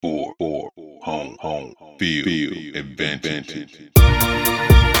home field advantage.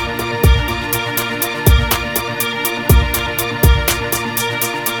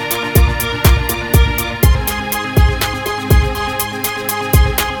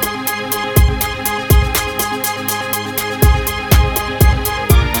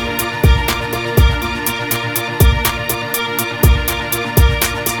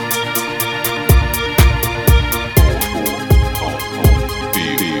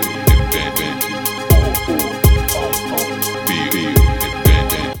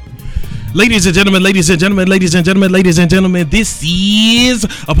 Ladies and gentlemen, this is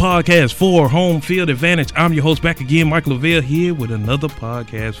a podcast for Home Field Advantage. I'm your host back again, Michael Lavelle, here with another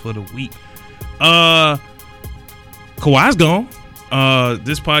podcast for the week. Kawhi's gone.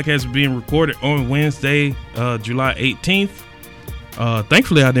 This podcast is being recorded on Wednesday, July 18th.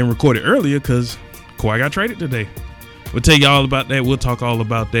 Thankfully, I didn't record it earlier because Kawhi got traded today. We'll tell you all about that. We'll talk all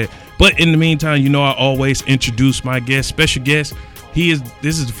about that. But in the meantime, you know I always introduce my guest, special guest. This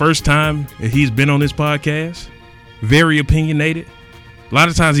is the first time that he's been on this podcast. Very opinionated. A lot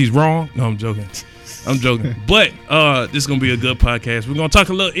of times he's wrong. No, I'm joking. But this is going to be a good podcast. We're going to talk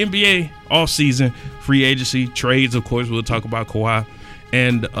a little NBA offseason, free agency, trades, of course. We'll talk about Kawhi.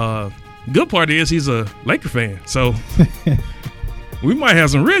 And good part is he's a Laker fan. So we might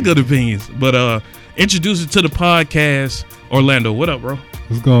have some real good opinions. But introduce it to the podcast, Orlando. What up, bro?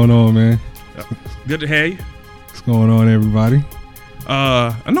 What's going on, man? Good to have you. What's going on, everybody?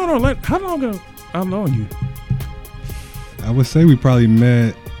 I know Orlando. How long ago? How long you? I would say we probably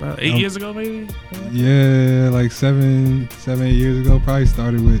met About 8 years ago, maybe. Yeah, like 7, 8 years ago. Probably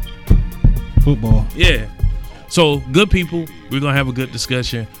started with football. Yeah. So good people. We're gonna have a good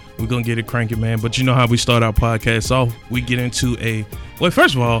discussion. We're gonna get it cranking, man. But you know how we start our podcast off. We get into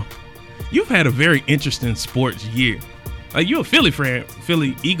first of all, you've had a very interesting sports year. Like you're a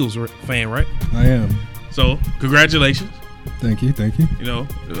Philly Eagles fan, right? I am. So congratulations. Thank you. You know,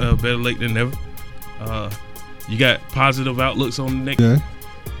 better late than never. You got positive outlooks on the next. Yeah.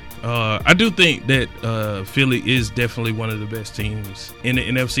 I do think that Philly is definitely one of the best teams in the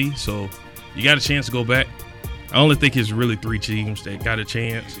NFC. So you got a chance to go back. I only think it's really 3 teams that got a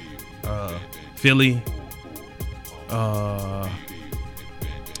chance. Philly,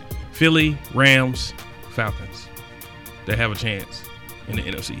 Rams, Falcons. They have a chance in the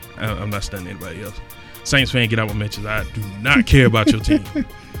NFC. I'm not studying anybody else. Saints fan, get out my mentions. I do not care about your team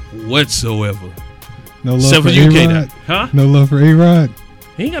whatsoever. No love for A-Rod? Huh? No love for A-Rod?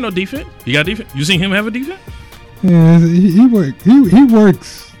 He ain't got no defense. He got defense. You seen him have a defense? Yeah, he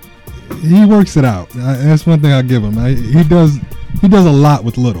works it out. That's one thing I give him. He does a lot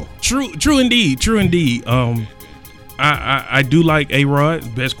with little. True indeed. I do like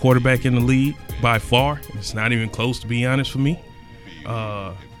A-Rod, best quarterback in the league by far. It's not even close, to be honest, for me.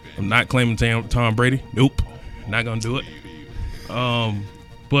 I'm not claiming Tom Brady. Nope, not gonna do it.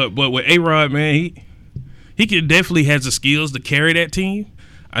 But with A-Rod, man, he can definitely has the skills to carry that team.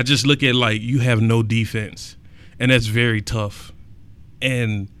 I just look at you have no defense, and that's very tough.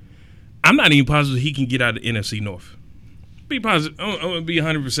 And I'm not even positive he can get out of the NFC North. Be positive. I'm gonna be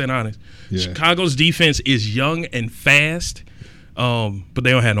 100% honest. Yeah. Chicago's defense is young and fast, but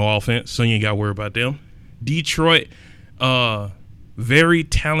they don't have no offense, so you ain't got to worry about them. Detroit, very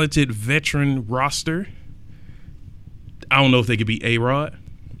talented veteran roster. I don't know if they could beat A-Rod.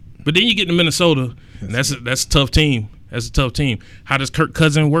 But then you get to Minnesota, and that's a tough team. That's a tough team. How does Kirk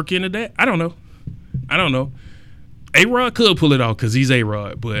Cousins work into that? I don't know. A-Rod could pull it off because he's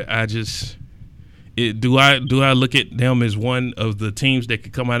A-Rod, but do I look at them as one of the teams that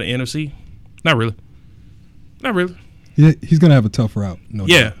could come out of NFC? Not really. Yeah, he's gonna have a tough route. No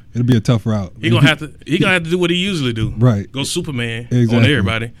doubt. It'll be a tough route. He gonna have to do what he usually do. Right. Go Superman exactly. on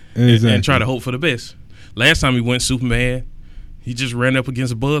everybody exactly. and try to hope for the best. Last time he went Superman, he just ran up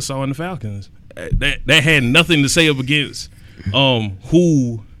against a buzzsaw in the Falcons. That had nothing to say up against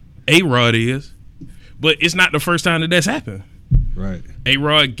who A-Rod is, but it's not the first time that's happened. Right.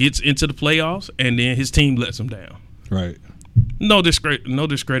 A-Rod gets into the playoffs and then his team lets him down. Right. No discredit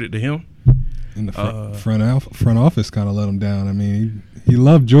to him. And the front office kind of let him down. I mean, he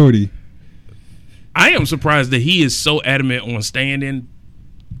loved Jordy. I am surprised that he is so adamant on staying in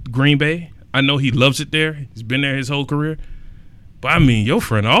Green Bay. I know he loves it there. He's been there his whole career. But, I mean, your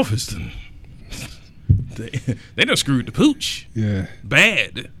front office, they done screwed the pooch. Yeah.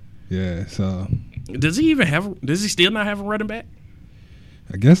 Bad. Yeah, so. Does he still not have a running back?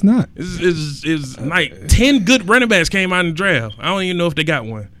 I guess not. It's like 10 good running backs came out in the draft. I don't even know if they got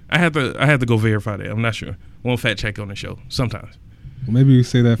one. I have to go verify that. I'm not sure. We'll fact check on the show sometimes. Well, maybe we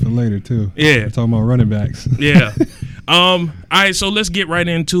say that for later too. Yeah, we're talking about running backs. Yeah. All right, so let's get right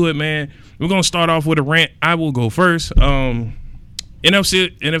into it, man. We're gonna start off with a rant. I will go first. NFL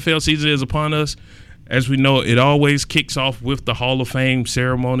season is upon us. As we know, it always kicks off with the Hall of Fame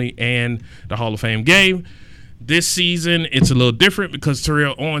ceremony and the Hall of Fame game. This season, it's a little different because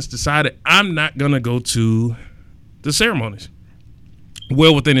Terrell Owens decided I'm not gonna go to the ceremonies.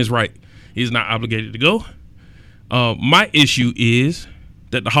 Well within his right. He's not obligated to go. My issue is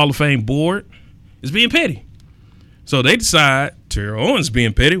that the Hall of Fame board is being petty. So they decide Terrell Owens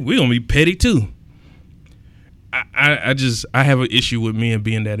being petty. We're going to be petty too. I have an issue with men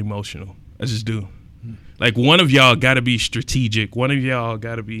being that emotional. I just do. Like, one of y'all got to be strategic. One of y'all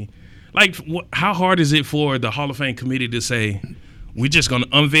got to be like, how hard is it for the Hall of Fame committee to say, we're just going to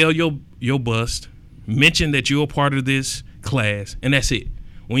unveil your bust, mention that you're a part of this class, and that's it.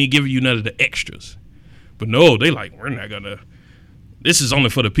 We ain't giving you none of the extras. But no, they like, we're not going to. This is only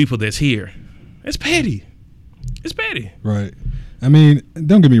for the people that's here. It's petty. It's petty. Right. I mean,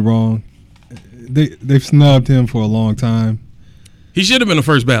 don't get me wrong. They've snubbed him for a long time. He should have been the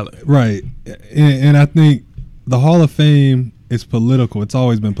first ballot. Right. And I think the Hall of Fame is political. It's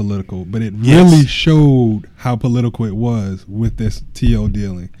always been political. But it really showed how political it was with this T.O.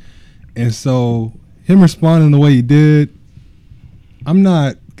 dealing. And so him responding the way he did, I'm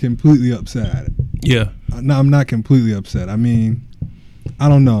not completely upset at it. Yeah. No, I'm not completely upset. I mean, I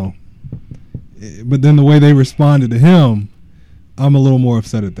don't know. But then the way they responded to him, I'm a little more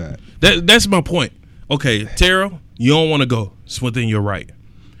upset at that. That's my point. Okay, Terrell, you don't want to go. It's within your right.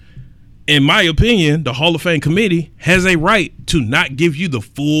 In my opinion, the Hall of Fame committee has a right to not give you the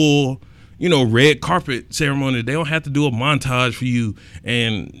full, red carpet ceremony. They don't have to do a montage for you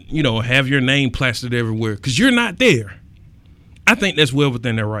and, have your name plastered everywhere because you're not there. I think that's well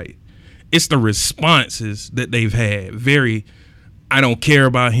within their right. It's the responses that they've had. Very, I don't care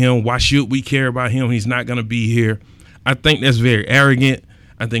about him. Why should we care about him? He's not going to be here. I think that's very arrogant.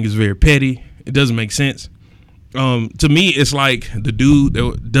 I think it's very petty. It doesn't make sense. To me, it's like the dude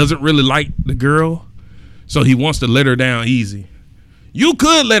that doesn't really like the girl, so he wants to let her down easy. You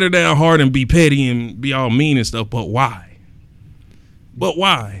could let her down hard and be petty and be all mean and stuff, but why? But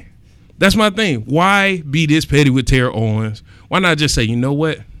why? That's my thing. Why be this petty with Terrell Owens? Why not just say, you know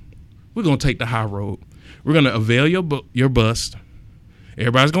what? We're going to take the high road. We're going to avail your bust.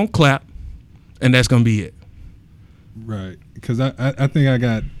 Everybody's going to clap, and that's going to be it. Right. Because I think I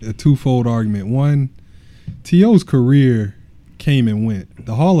got a twofold argument. One, T.O.'s career came and went.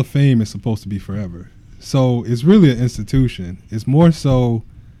 The Hall of Fame is supposed to be forever. So it's really an institution. It's more so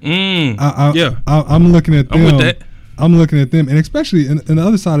I'm looking at them. I'm with that. I'm looking at them. And especially, and the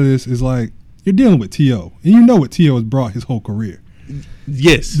other side of this is like, you're dealing with T.O. And you know what T.O. has brought his whole career.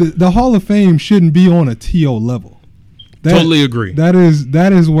 Yes. The Hall of Fame shouldn't be on a T.O. level. Totally agree. That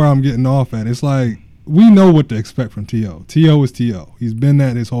is where I'm getting off at. It's like, we know what to expect from T.O. T.O. is T.O. He's been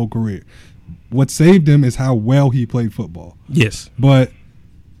that his whole career. What saved him is how well he played football. Yes. But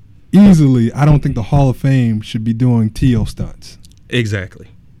easily, I don't think the Hall of Fame should be doing T.O. stunts. Exactly.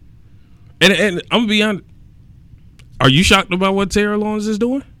 And I'm going to be honest. Are you shocked about what Terrell Owens is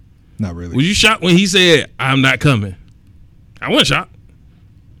doing? Not really. Were you shocked when he said, I'm not coming? I wasn't shocked.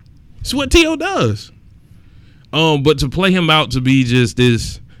 It's what T.O. does. But to play him out to be just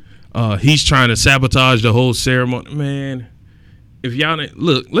this, he's trying to sabotage the whole ceremony. Man, if y'all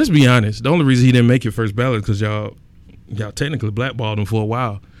look, let's be honest. The only reason he didn't make it first ballot is because y'all technically blackballed him for a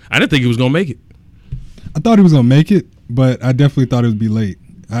while. I didn't think he was gonna make it. I thought he was gonna make it, but I definitely thought it would be late.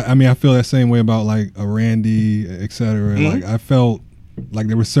 I mean, I feel that same way about like a Randy, et cetera. Mm-hmm. Like I felt like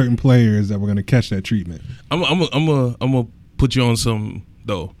there were certain players that were gonna catch that treatment. I'm gonna put you on some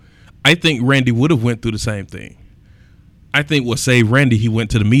though. I think Randy would have went through the same thing. I think what saved Randy, he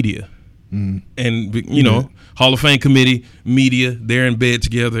went to the media. And, Hall of Fame committee, media, they're in bed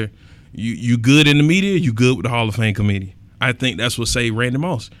together. You good in the media, you good with the Hall of Fame committee. I think that's what saved Randy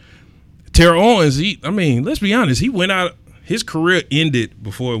Moss. Terrell Owens, let's be honest, he went out, his career ended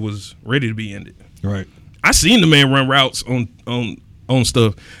before it was ready to be ended. Right. I seen the man run routes on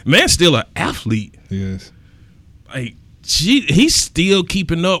stuff. Man's still an athlete. Yes. Like, he's still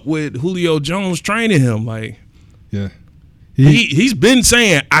keeping up with Julio Jones training him. Like, yeah. He's been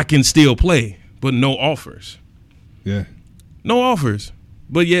saying, I can still play, but no offers. Yeah. No offers.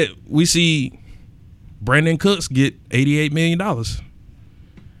 But yet we see Brandon Cooks get $88 million.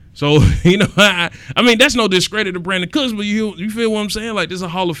 So, I mean, that's no discredit to Brandon Cooks, but you feel what I'm saying? Like, this is a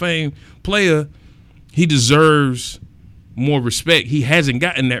Hall of Fame player. He deserves more respect. He hasn't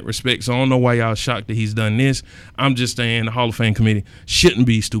gotten that respect, so I don't know why y'all shocked that he's done this. I'm just saying the Hall of Fame committee shouldn't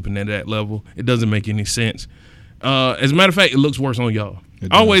be stooping at that level. It doesn't make any sense. As a matter of fact, it looks worse on y'all.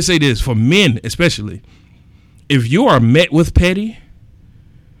 I always say this, for men especially, if you are met with petty,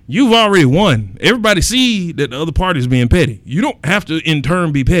 you've already won. Everybody see that the other party is being petty. You don't have to in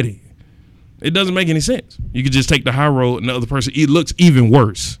turn be petty. It doesn't make any sense. You could just take the high road and the other person, it looks even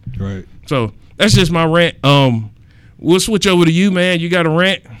worse. Right. So that's just my rant. We'll switch over to you, man. You got a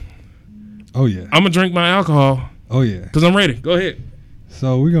rant? Oh, yeah. I'm going to drink my alcohol. Oh, yeah. Because I'm ready. Go ahead.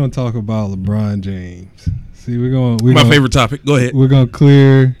 So we're going to talk about LeBron James. See, my favorite topic. Go ahead. We're going to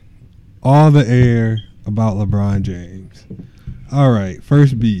clear all the air about LeBron James. All right.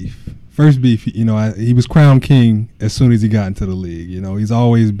 First beef. He was crowned king as soon as he got into the league. He's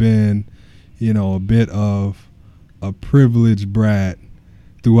always been, a bit of a privileged brat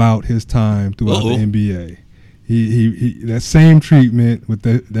throughout his time throughout the NBA. He that same treatment with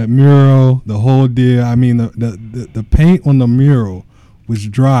that mural, the whole deal. I mean, the paint on the mural was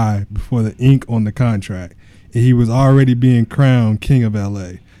dry before the ink on the contract. And he was already being crowned king of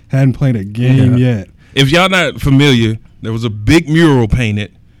LA. Hadn't played a game yet. If y'all not familiar, there was a big mural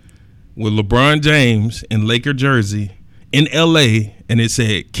painted with LeBron James in Laker jersey in LA, and it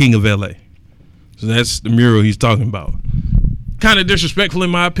said King of LA. So that's the mural he's talking about. Kind of disrespectful in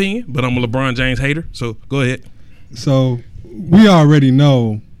my opinion, but I'm a LeBron James hater, so go ahead. So we already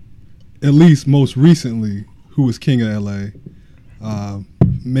know, at least most recently, who was king of LA.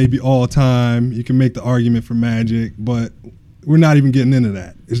 Maybe all time. You can make the argument for Magic, but we're not even getting into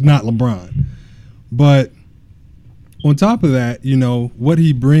that. It's not LeBron. But on top of that, what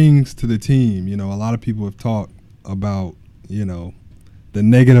he brings to the team, a lot of people have talked about, the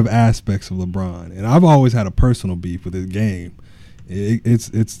negative aspects of LeBron. And I've always had a personal beef with his game.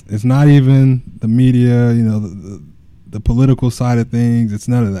 It's not even the media, the political side of things. It's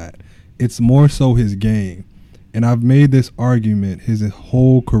none of that. It's more so his game. And I've made this argument his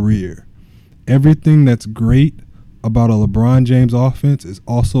whole career. Everything that's great about a LeBron James offense is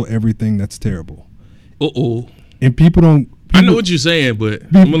also everything that's terrible. And I know what you're saying, but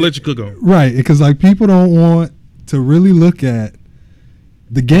I'm going to let you cook on. Right, because people don't want to really look at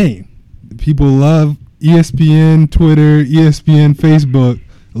the game. People love ESPN, Twitter, ESPN, Facebook,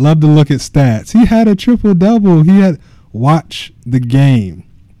 love to look at stats. He had a triple-double. Watch the game.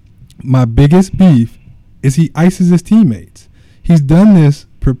 My biggest beef is he ices his teammates. He's done this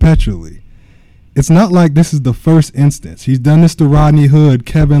perpetually. It's not like this is the first instance. He's done this to Rodney Hood,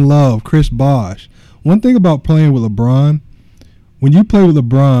 Kevin Love, Chris Bosh. One thing about playing with LeBron, when you play with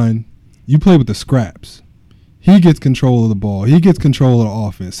LeBron, you play with the scraps. He gets control of the ball. He gets control of the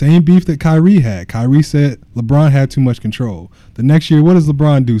offense. Same beef that Kyrie had. Kyrie said LeBron had too much control. The next year, what does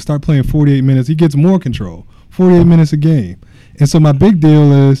LeBron do? Start playing 48 minutes. He gets more control. 48 minutes a game. And so my big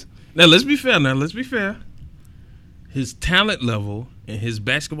deal is... Now, let's be fair. His talent level and his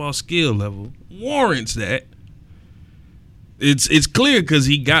basketball skill level warrants that. It's clear because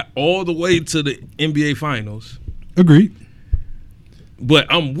he got all the way to the NBA Finals. Agreed.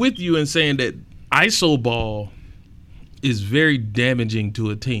 But I'm with you in saying that ISO ball is very damaging to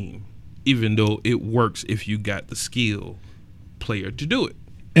a team, even though it works if you got the skill player to do it.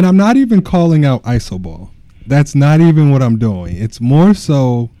 And I'm not even calling out ISO ball. That's not even what I'm doing. It's more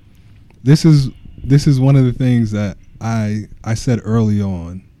so, this is one of the things that I said early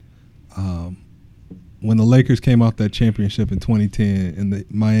on when the Lakers came off that championship in 2010 and the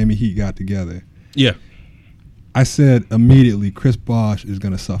Miami Heat got together. Yeah. I said immediately Chris Bosh is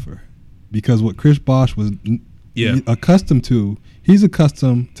going to suffer. Because what Chris Bosh was accustomed to, he's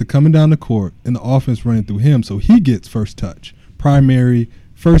accustomed to coming down the court and the offense running through him, so he gets first touch, primary,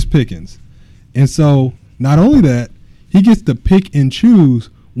 first pickings. And so not only that, he gets to pick and choose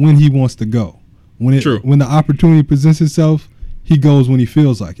when he wants to go. When the opportunity presents itself, he goes when he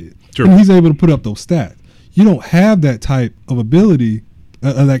feels like it. True. And he's able to put up those stats. You don't have that type of ability,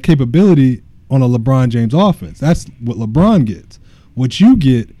 that capability on a LeBron James offense. That's what LeBron gets. What you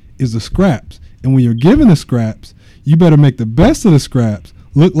get is the scraps. And when you're given the scraps, you better make the best of the scraps,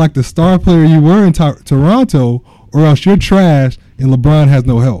 look like the star player you were in Toronto, or else you're trash and LeBron has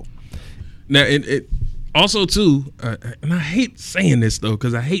no help. Now, it also, too, and I hate saying this, though,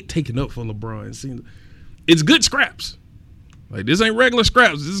 because I hate taking up for LeBron. It's good scraps. Like, this ain't regular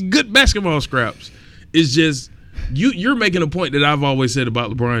scraps. This is good basketball scraps. It's just, you're making a point that I've always said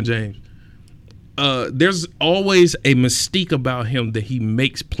about LeBron James. There's always a mystique about him that he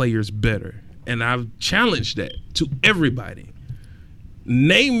makes players better. And I've challenged that to everybody.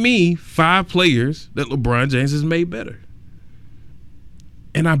 Name me 5 players that LeBron James has made better.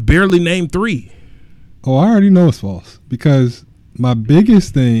 And I barely named 3. Oh, I already know it's false. Because my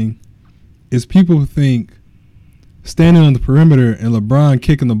biggest thing is people think standing on the perimeter and LeBron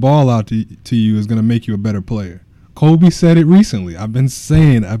kicking the ball out to you is going to make you a better player. Kobe said it recently. I've been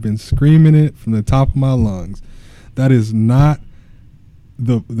screaming it from the top of my lungs. That is not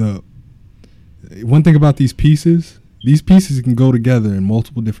the one thing about these pieces. These pieces can go together in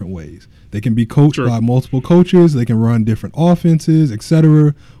multiple different ways. They can be coached by multiple coaches. They can run different offenses,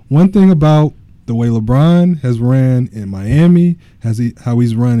 etc. One thing about the way LeBron has ran in Miami, how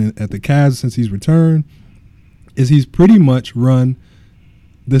he's run at the Cavs since he's returned, is he's pretty much run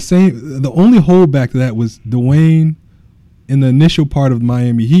the same. The only holdback to that was Dwayne, in the initial part of the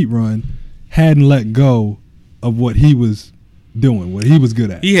Miami Heat run, hadn't let go of what he was doing, what he was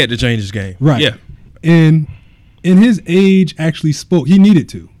good at. He had to change his game. Right. Yeah. And his age actually spoke. He needed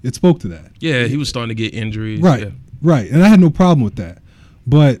to. It spoke to that. Yeah, he was starting to get injuries. Right. Yeah. Right. And I had no problem with that.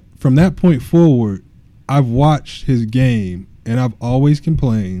 But from that point forward, I've watched his game, and I've always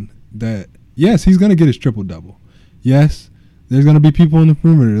complained that, yes, he's going to get his triple-double. Yes, there's going to be people on the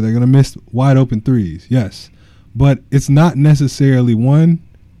perimeter. They're going to miss wide-open threes. Yes. But it's not necessarily, one,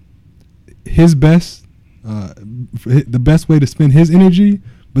 his best, the best way to spend his energy,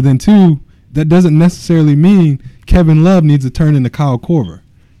 but then two, that doesn't necessarily mean Kevin Love needs to turn into Kyle Korver.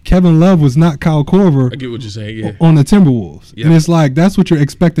 Kevin Love was not Kyle Korver. I get what you're saying, yeah. On the Timberwolves. Yep. And it's like, that's what you're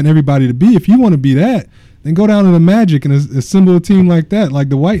expecting everybody to be. If you want to be that, then go down to the Magic and assemble a team like that, like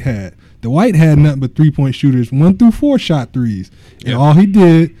Dwight had. Dwight had nothing but three-point shooters, 1 through 4 shot threes. And Yep. all he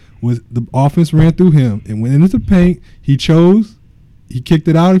did was the offense ran through him and went into the paint. He chose. He kicked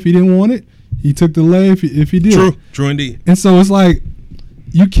it out if he didn't want it. He took the lay if he did. True indeed. And so it's like,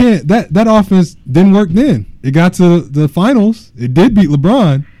 you can't, that offense didn't work then. It got to the finals. It did beat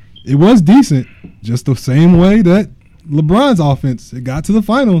LeBron. It was decent, just the same way that LeBron's offense, it got to the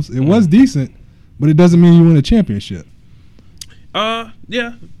finals. It was decent, but it doesn't mean you win a championship.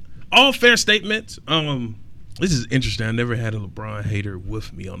 Yeah. All fair statements. This is interesting. I never had a LeBron hater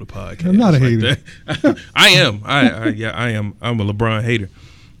with me on the podcast. I'm not a like hater. that. I am. I am. I'm a LeBron hater.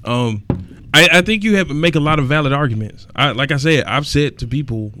 I think you have to make a lot of valid arguments. Like I said, I've said to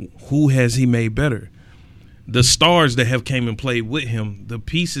people, who has he made better? The stars that have came and played with him, the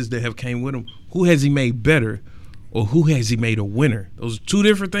pieces that have came with him, who has he made better, or who has he made a winner? Those are two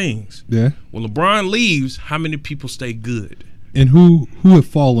different things. Yeah. When LeBron leaves, how many people stay good? And who have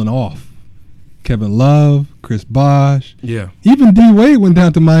fallen off? Kevin Love, Chris Bosh. Yeah. Even D Wade went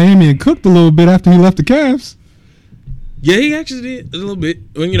down to Miami and cooked a little bit after he left the Cavs. Yeah, he actually did a little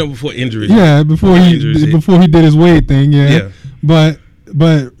bit. Before injuries. Yeah, before he did his Wade thing. Yeah. But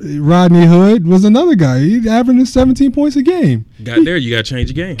Rodney Hood was another guy. He averaging 17 points a game. You got to change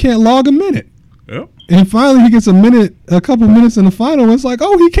the game. Can't log a minute. Yep. And finally he gets a couple minutes in the final. It's like,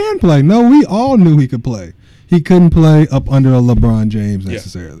 oh, he can play. No, we all knew he could play. He couldn't play up under a LeBron James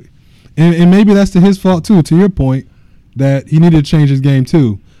necessarily. Yeah. And maybe that's to his fault too, to your point, that he needed to change his game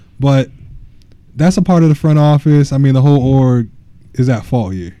too. But that's a part of the front office. I mean, the whole org is at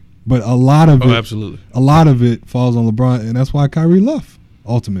fault here. But a lot of absolutely. A lot of it falls on LeBron, and that's why Kyrie left,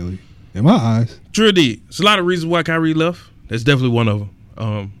 ultimately, in my eyes. True indeed. There's a lot of reasons why Kyrie left. That's definitely one of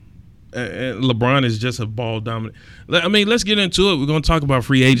them. And LeBron is just a ball dominant. I mean, let's get into it. We're going to talk about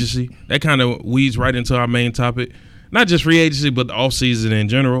free agency. That kind of weeds right into our main topic. Not just free agency, but the offseason in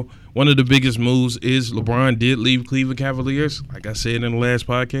general. One of the biggest moves is LeBron did leave Cleveland Cavaliers. Like I said in the last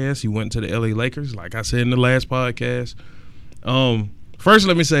podcast, he went to the LA Lakers. Like I said in the last podcast. First,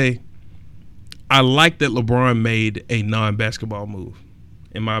 let me say, I like that LeBron made a non-basketball move.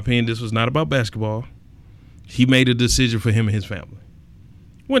 In my opinion, this was not about basketball. He made a decision for him and his family.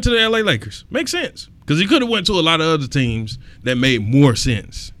 Went to the LA Lakers. Makes sense. Because he could have went to a lot of other teams that made more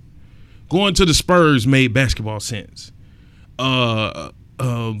sense. Going to the Spurs made basketball sense. Going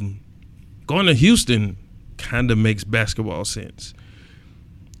to Houston kind of makes basketball sense.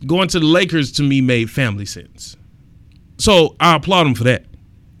 Going to the Lakers, to me, made family sense. So I applaud him for that.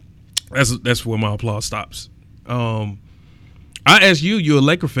 That's where my applause stops. I asked you're a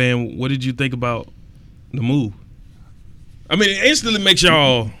Laker fan, what did you think about the move? I mean, it instantly makes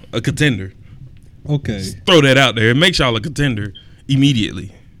y'all a contender. Okay. Just throw that out there. It makes y'all a contender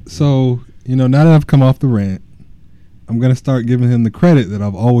immediately. So, now that I've come off the rant, I'm going to start giving him the credit that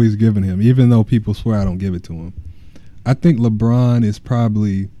I've always given him, even though people swear I don't give it to him. I think LeBron is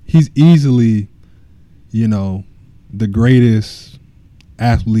he's easily, the greatest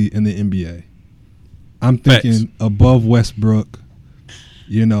athlete in the NBA. I'm thinking Facts. Above Westbrook.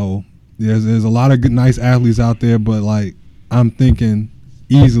 There's a lot of good, nice athletes out there, but I'm thinking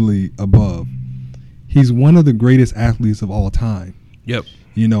easily above. He's one of the greatest athletes of all time. Yep.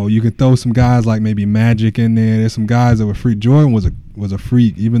 You can throw some guys like maybe Magic in there. There's some guys that were freak. Jordan was a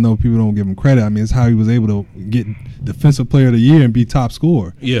freak, even though people don't give him credit. I mean, it's how he was able to get Defensive Player of the Year and be top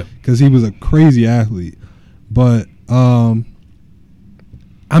scorer. Yeah. Because he was a crazy athlete. But I'm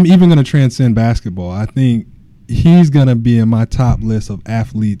even going to transcend basketball. I think he's gonna be in my top list of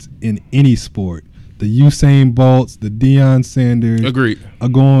athletes in any sport. The Usain Bolts, the Deion Sanders, Agreed. are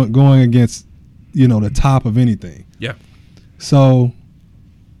going against, the top of anything. Yeah. So,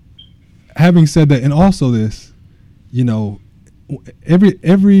 having said that, and also this,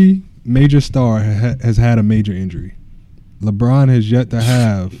 every major star has had a major injury. LeBron has yet to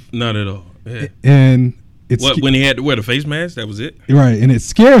have. Not at all. Yeah. And it's when he had to wear the face mask, that was it. Right, and it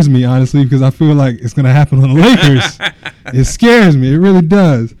scares me honestly because I feel like it's going to happen on the Lakers. It scares me, it really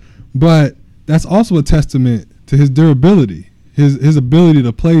does. But that's also a testament to his durability, his ability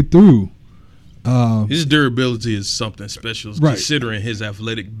to play through. His durability is something special, right, considering his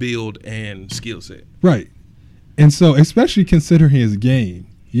athletic build and skill set. Right, and so especially considering his game,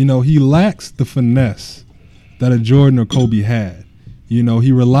 he lacks the finesse that a Jordan or Kobe had. He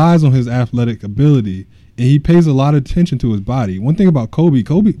relies on his athletic ability, and he pays a lot of attention to his body. One thing about Kobe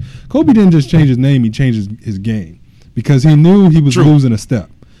didn't just change his name; he changed his game because he knew he was losing a step.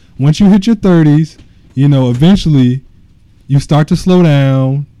 Once you hit your 30s, eventually you start to slow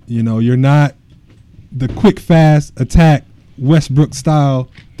down. You're not the quick, fast attack Westbrook style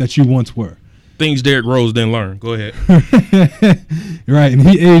that you once were. Things Derrick Rose didn't learn. Go ahead. Right, and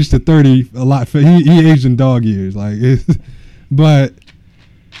he aged to 30 a lot. He aged in dog years, but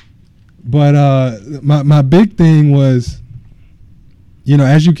my big thing was,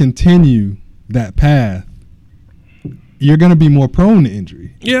 as you continue that path, you're going to be more prone to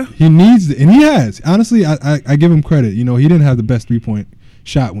injury. Yeah, he needs it, and he has. Honestly, I give him credit. He didn't have the best 3-point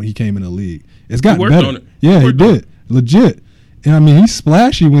shot when he came in the league. It's gotten better. On it. Yeah, he did. Legit. And he's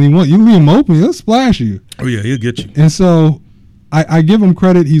splashy when he wants. You leave him open, he'll splash you. Oh yeah, he'll get you. And so I give him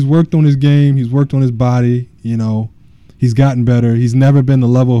credit. He's worked on his game. He's worked on his body. He's gotten better. He's never been the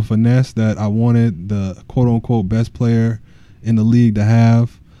level of finesse that I wanted the quote unquote best player in the league to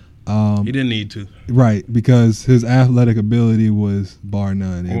have. He didn't need to. Right, because his athletic ability was bar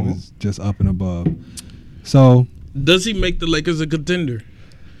none. It was just up and above. So does he make the Lakers a contender?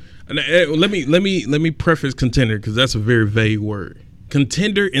 And let me preface contender because that's a very vague word.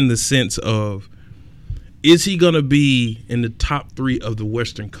 Contender in the sense of, is he going to be in the top 3 of the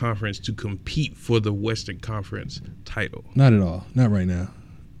Western Conference to compete for the Western Conference title? Not at all. Not right now.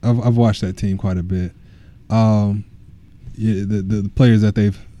 I've watched that team quite a bit. The players that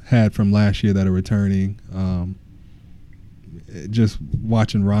they've had from last year that are returning, just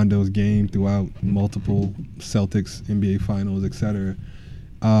watching Rondo's game throughout multiple Celtics, NBA Finals, etc.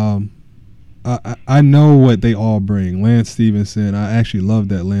 I know what they all bring. Lance Stevenson, I actually love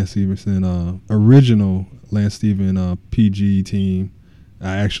that Lance Stevenson, original Lance Stevenson PG team.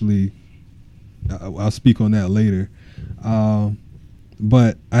 I'll speak on that later.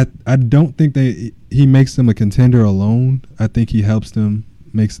 But I don't think he makes them a contender alone. I think he helps them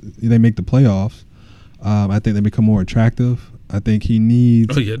they make the playoffs. I think they become more attractive. I think he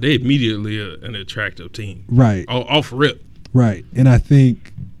needs. Oh yeah, they immediately an attractive team. Right. Off rip. Right, and I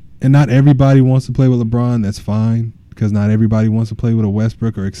think, and not everybody wants to play with LeBron. That's fine, because not everybody wants to play with a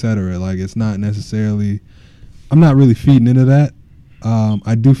Westbrook or et cetera. It's not necessarily. I'm not really feeding into that.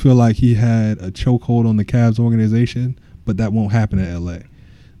 I do feel like he had a chokehold on the Cavs organization, but that won't happen in LA.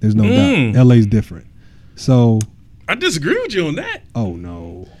 There's no doubt. LA's different. So I disagree with you on that. Oh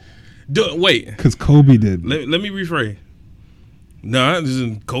no. Wait. Because Kobe did. Let me rephrase. No,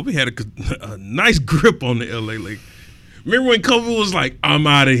 Kobe had a nice grip on the LA Lakers. Remember when Kobe was like, "I'm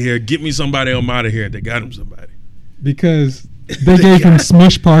out of here. Get me somebody. I'm out of here." They got him somebody. Because they gave him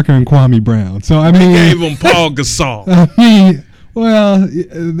Smush Parker and Kwame Brown. So they gave him Paul Gasol.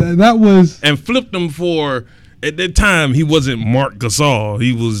 That was, and flipped him for. At that time, he wasn't Mark Gasol.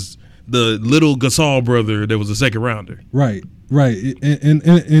 He was the little Gasol brother that was a second rounder. Right.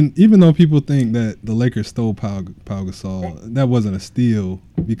 And even though people think that the Lakers stole Paul Gasol, that wasn't a steal,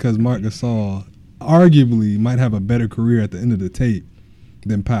 because Mark Gasol arguably might have a better career at the end of the tape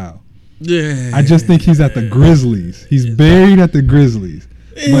than Powell. Yeah. I just think he's at the Grizzlies. He's buried at the Grizzlies.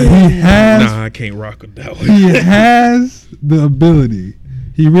 But he has. Nah, I can't rock with that one. He has the ability.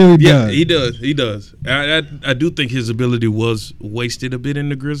 He really does. Yeah, he does. I do think his ability was wasted a bit in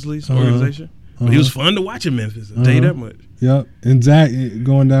the Grizzlies organization. But he was fun to watch in Memphis, I'll tell you that much. Yep. And Zach,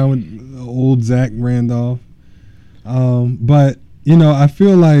 going down with old Zach Randolph. But, I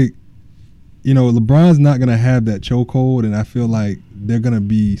feel like, LeBron's not going to have that chokehold, and I feel like they're going to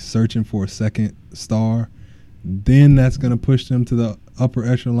be searching for a second star. Then that's going to push them to the upper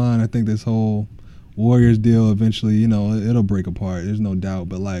echelon. I think this whole Warriors deal eventually, it'll break apart. There's no doubt.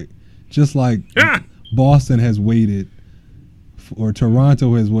 But, just like Boston has waited, or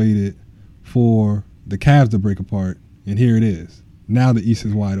Toronto has waited for the Cavs to break apart, and here it is. Now the East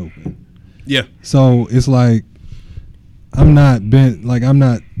is wide open. Yeah. So it's like, I'm not bent like I'm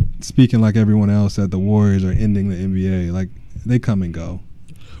not speaking like everyone else that the Warriors are ending the NBA. Like they come and go.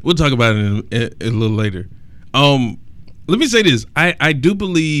 We'll talk about it a little later. Let me say this: I do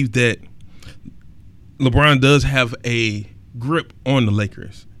believe that LeBron does have a grip on the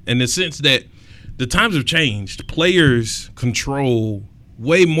Lakers in the sense that the times have changed. Players control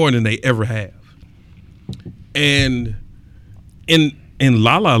way more than they ever have, and in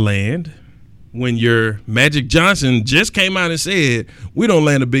La La Land, when your Magic Johnson just came out and said, "We don't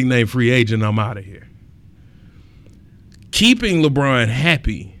land a big name free agent, I'm out of here." Keeping LeBron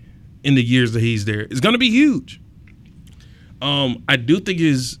happy in the years that he's there is going to be huge. I do think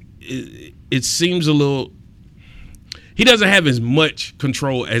it seems a little. He doesn't have as much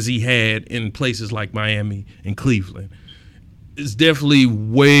control as he had in places like Miami and Cleveland. It's definitely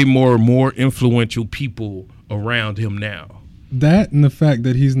way more influential people around him now. That and the fact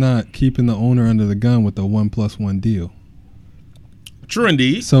that he's not keeping the owner under the gun with a 1+1 deal. True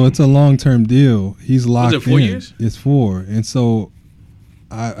indeed. So it's a long-term deal. He's locked in. Was it 4 years? It's 4, and so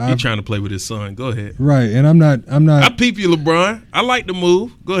He's trying to play with his son. Go ahead. Right, and I'm not. I peep you, LeBron. I like the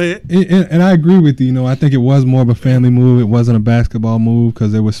move. Go ahead. And I agree with you. You know, I think it was more of a family move. It wasn't a basketball move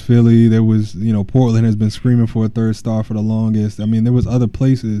because there was Philly. There was, Portland has been screaming for a third star for the longest. I mean, there was other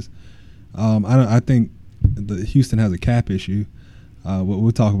places. I think Houston has a cap issue.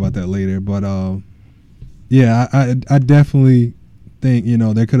 We'll talk about that later. But yeah, I definitely think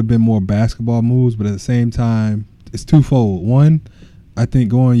there could have been more basketball moves, but at the same time, it's twofold. One, I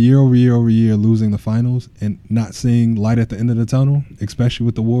think going year over year, losing the finals and not seeing light at the end of the tunnel, especially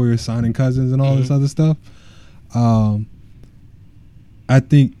with the Warriors signing Cousins and all this other stuff, I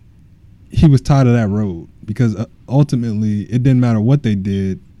think he was tired of that road because ultimately it didn't matter what they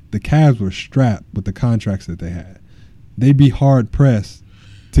did. The Cavs were strapped with the contracts that they had. They'd be hard pressed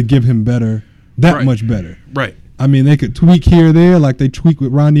to give him much better. Right. I mean, they could tweak here or there like they tweak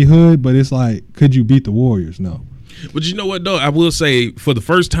with Rodney Hood, but it's like, could you beat the Warriors? No. But you know what, though? I will say, for the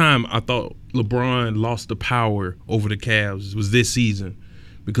first time, I thought LeBron lost the power over the Cavs. It was this season.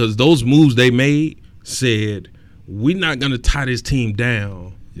 Because those moves they made said, we're not going to tie this team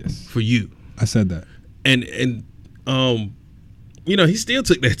down for you. I said that. And he still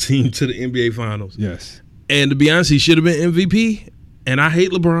took that team to the NBA Finals. Yes. And to be honest, he should have been MVP. And I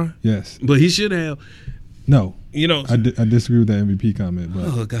hate LeBron. Yes. But he should have. No. I disagree with that MVP comment. But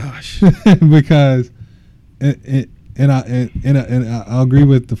oh, gosh. because... And I'll agree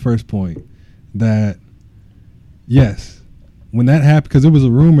with the first point that yes, when that happened, because it was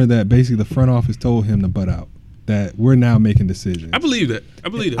a rumor that basically the front office told him to butt out, that we're now making decisions. I believe that.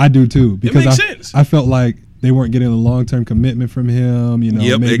 I do too, because it makes sense. I felt like they weren't getting a long-term commitment from him.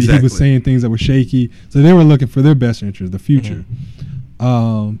 Maybe exactly. He was saying things that were shaky, so they were looking for their best interest, the future.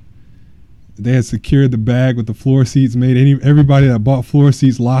 Mm-hmm. They had secured the bag with the floor seats made. Everybody that bought floor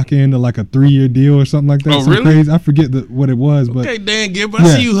seats lock into like a 3-year deal or something like that. Oh, really? Crazy. I forget what it was. Okay, but Dan Gilbert,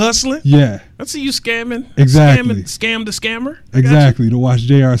 I see you hustling. Yeah. I see you scamming. Exactly. Scam the scammer. Exactly, to watch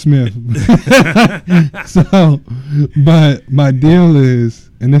J.R. Smith. So, but my deal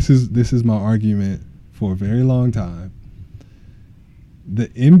is, and this is my argument for a very long time, the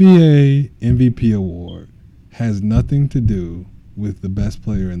NBA MVP award has nothing to do with the best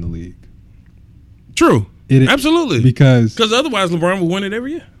player in the league. True. Absolutely. Because otherwise LeBron would win it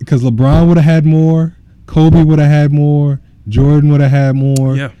every year. Because LeBron would have had more, Kobe would have had more, Jordan would have had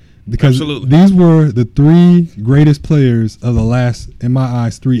more. Yeah. Because absolutely. These were the 3 greatest players of the last, in my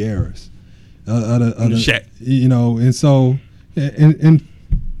eyes, 3 eras. Shaq. And so, and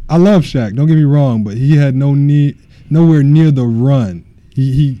I love Shaq. Don't get me wrong, but he had nowhere near the run.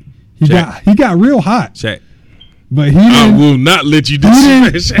 He got real hot. Shaq. But I will not let you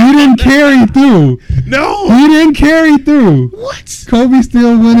disrespect Shaq. He didn't carry through. No. He didn't carry through. What? Kobe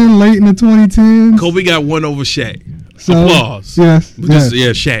still winning late in the 2010s. Kobe got one over Shaq. So, applause. Yes.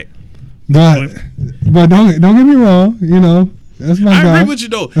 Shaq. But don't get me wrong. That's my guy. I agree with you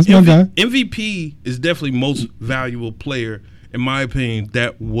though. That's my guy. MVP is definitely most valuable player in my opinion.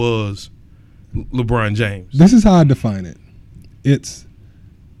 That was LeBron James. This is how I define it. It's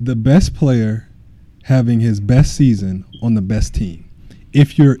the best player having his best season on the best team.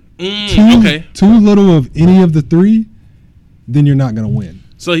 If you're too little of any of the 3, then you're not going to win.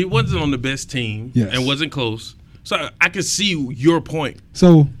 So he wasn't on the best team and wasn't close. So I can see your point.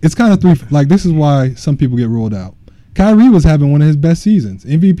 So it's kind of 3. Like, this is why some people get ruled out. Kyrie was having one of his best seasons,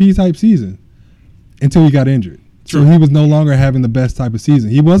 MVP type season, until he got injured. True. So he was no longer having the best type of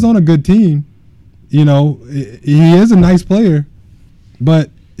season. He was on a good team. He is a nice player, but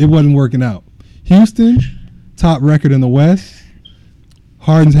it wasn't working out. Houston, top record in the West.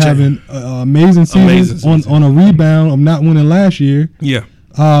 Harden's having amazing season on a rebound of not winning last year. Yeah.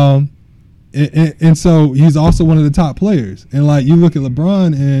 And so he's also one of the top players. And like you look at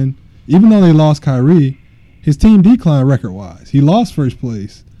LeBron, and even though they lost Kyrie, his team declined record wise. He lost first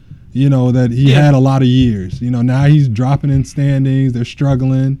place. You know that he had a lot of years. You know now he's dropping in standings. They're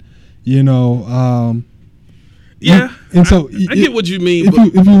struggling. You know. And so I get what you mean.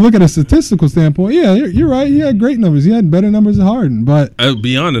 If you look at a statistical standpoint, yeah, you're right. He had great numbers. He had better numbers than Harden. But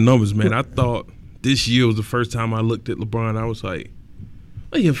beyond the numbers, man, I thought this year was the first time I looked at LeBron. I was like,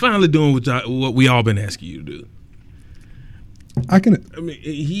 well, you're finally doing what we all been asking you to do. I mean,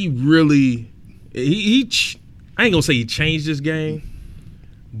 he really, I ain't gonna say he changed his game,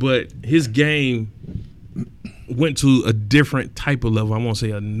 but his game went to a different type of level. I won't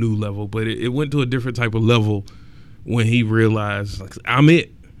say a new level, but it went to a different type of level when he realized, like, I'm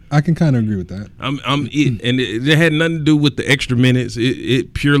it. I can kind of agree with that. I'm it, and it had nothing to do with the extra minutes.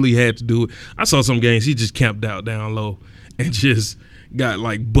 It purely had to do with. I saw some games he just camped out down low and just got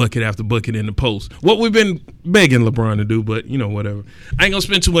like bucket after bucket in the post. What we've been begging LeBron to do, but you know, whatever. I ain't gonna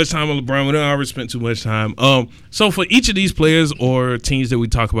spend too much time on LeBron. We don't already spent too much time. So for each of these players or teams that we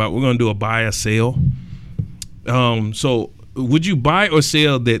talk about, we're gonna do a buy or sell. So would you buy or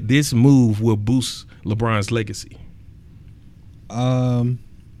sell that this move will boost LeBron's legacy?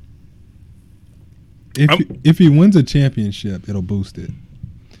 If he wins a championship, it'll boost it.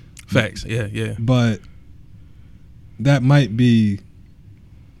 Facts, yeah. But that might be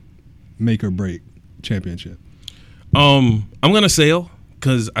make or break championship. I'm gonna sell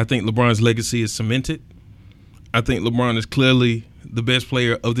because I think LeBron's legacy is cemented. I think LeBron is clearly the best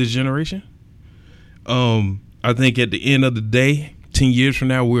player of this generation. I think at the end of the day, 10 years from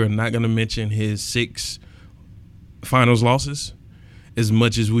now, we're not going to mention his 6 finals losses as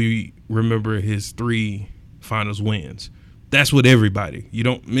much as we remember his 3 finals wins. That's with everybody. You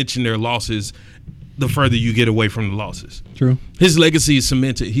don't mention their losses the further you get away from the losses. True. His legacy is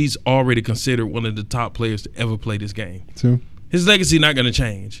cemented. He's already considered one of the top players to ever play this game. True. His legacy not going to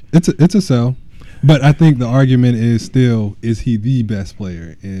change. It's a sell. But I think the argument is still, is he the best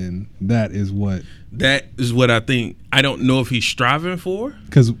player? And that is what I think. I don't know if he's striving for.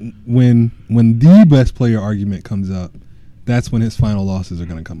 Because when the best player argument comes up, that's when his final losses are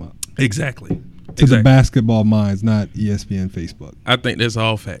going to come up. Exactly. To the basketball minds, not ESPN, Facebook. I think that's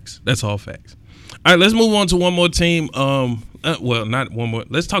all facts. All right, let's move on to one more team. Well, not one more.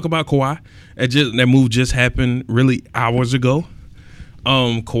 Let's talk about Kawhi. That move just happened really hours ago.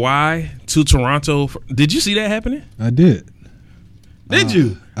 Kawhi to Toronto. Did you see that happening? I did. Did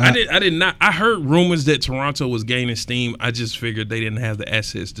you? I did not. I heard rumors that Toronto was gaining steam. I just figured they didn't have the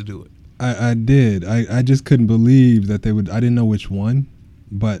assets to do it. I did. I just couldn't believe that they would. I didn't know which one,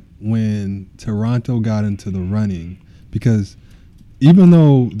 but when Toronto got into the running, because even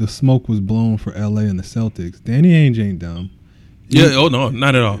though the smoke was blown for LA and the Celtics, Danny Ainge ain't dumb. Oh no,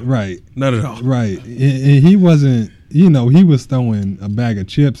 not at all. Right. Not at all. Right. And he wasn't. You know, he was throwing a bag of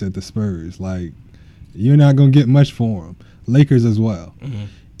chips at the Spurs. Like, you're not going to get much for him. Lakers as well. Mm-hmm.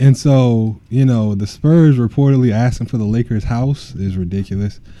 And so, you know, the Spurs reportedly asking for the Lakers' house is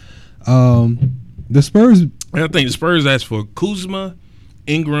ridiculous. The Spurs... I think the Spurs asked for Kuzma,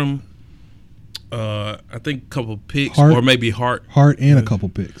 Ingram, I think a couple picks, or maybe Hart. Hart and a couple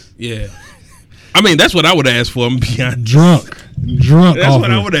picks. Yeah. I mean, that's what I would have asked for. I'm beyond drunk. That's offer.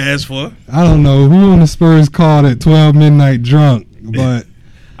 What I would have asked for. I don't know who on the Spurs called at 12 midnight drunk, but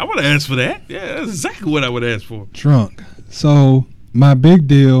I would have asked for that. Yeah, that's exactly what I would ask for. Drunk. So my big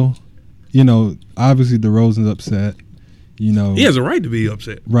deal, you know, obviously DeRozan's upset. You know, he has a right to be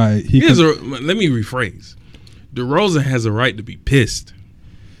upset. Right. Let me rephrase. DeRozan has a right to be pissed.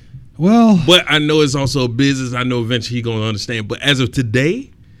 Well, but I know it's also a business. I know eventually he's gonna understand. But as of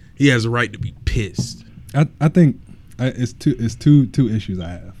today, he has a right to be pissed. I think it's two issues I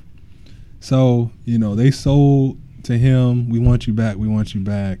have. So, you know, they sold to him, we want you back.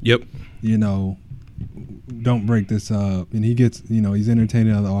 Yep. You know, don't break this up. And he gets, you know, he's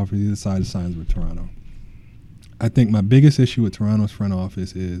entertaining other offers. He decides to sign with Toronto. I think my biggest issue with Toronto's front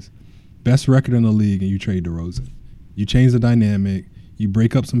office is best record in the league and you trade DeRozan. You change the dynamic. You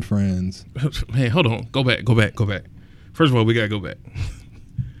break up some friends. Hey, hold on. Go back. First of all, we got to go back.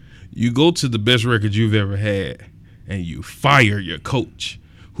 You go to the best record you've ever had, and you fire your coach,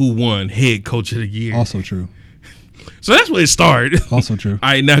 who won head coach of the year. Also true. So that's where it started. Also true. All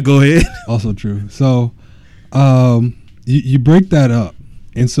right, now go ahead. Also true. So you break that up,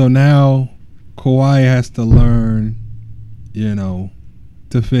 and so now Kawhi has to learn, you know,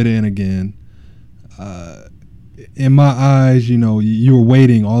 to fit in again. In my eyes, you know, you were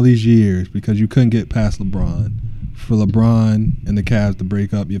waiting all these years because you couldn't get past LeBron for LeBron and the Cavs to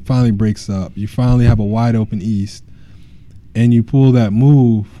break up. It finally breaks up. You finally have a wide open East, and you pull that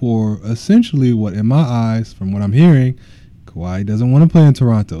move for essentially what, in my eyes, from what I'm hearing, Kawhi doesn't want to play in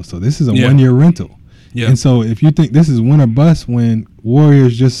Toronto. So this is a 1 year rental. Yeah. And so if you think this is win or bust when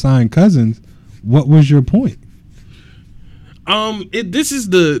Warriors just signed Cousins, what was your point? This is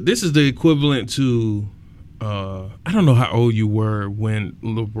the equivalent to I don't know how old you were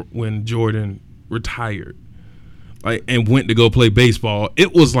when Jordan retired, like, and went to go play baseball.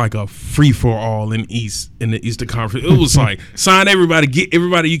 It was like a free for all in the Eastern Conference. It was like sign everybody, get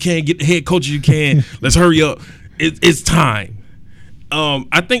everybody you can, get the head coaches you can. Let's hurry up. It's time.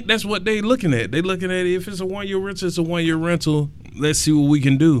 I think that's what they're looking at. They're looking at it, if it's a 1 year rental, it's a 1 year rental. Let's see what we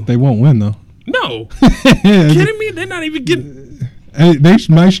can do. They won't win though. No, kidding me? They're not even getting. They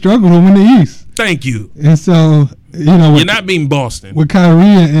might struggle to win the East. Thank you. And so, you're not beating Boston. With Kyrie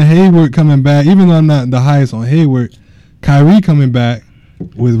and Hayward coming back, even though I'm not the highest on Hayward, Kyrie coming back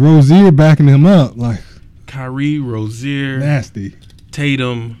with Rozier backing him up, like Kyrie, Rozier, nasty.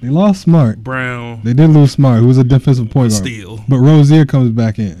 Tatum. They lost Smart. Brown. They did lose Smart, who was a defensive point guard. Still. But Rozier comes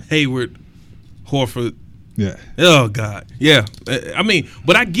back in. Hayward, Horford. Yeah. Oh, God. Yeah. I mean,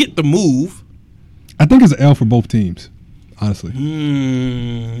 but I get the move. I think it's an L for both teams, honestly.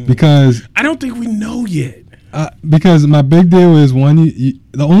 Because I don't think we know yet. Because my big deal is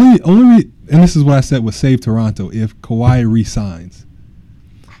the only and this is what I said with save Toronto, if Kawhi resigns.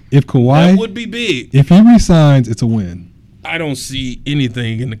 If Kawhi, that would be big. If he resigns, it's a win. I don't see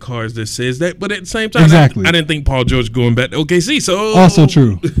anything in the cards that says that, but at the same time, exactly. I didn't think Paul George going back to OKC. So also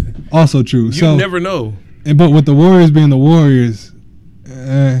true. You never know. But with the Warriors being the Warriors,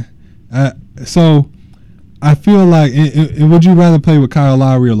 so I feel like, and would you rather play with Kyle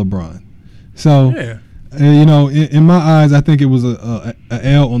Lowry or LeBron? So, yeah. In my eyes, I think it was a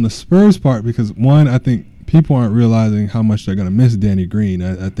L on the Spurs part because, one, I think people aren't realizing how much they're going to miss Danny Green.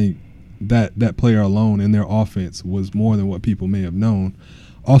 I think that player alone in their offense was more than what people may have known.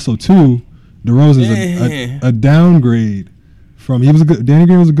 Also, two, DeRozan's a downgrade from Danny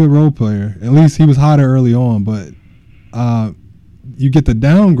Green was a good role player. At least he was hotter early on, but you get the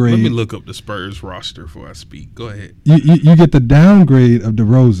downgrade. Let me look up the Spurs roster before I speak. Go ahead. You get the downgrade of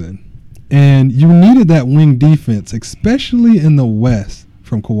DeRozan. And you needed that wing defense, especially in the West,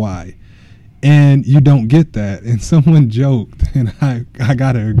 from Kawhi. And you don't get that. And someone joked, and I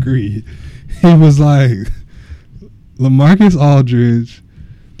got to agree. He was like, LaMarcus Aldridge,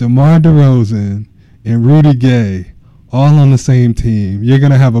 DeMar DeRozan, and Rudy Gay all on the same team. You're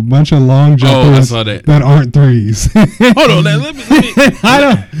going to have a bunch of long jumpers that aren't threes. Hold on. Let me.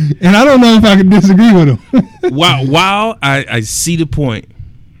 I don't know if I can disagree with him. While I see the point,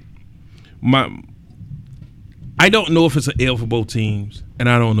 I don't know if it's an L for both teams, and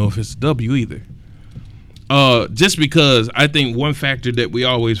I don't know if it's a W either. Just because I think one factor that we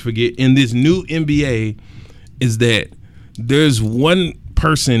always forget in this new NBA is that there's one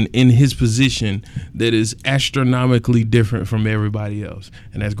person in his position that is astronomically different from everybody else,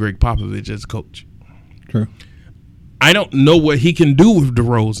 and that's Greg Popovich as coach. True. I don't know what he can do with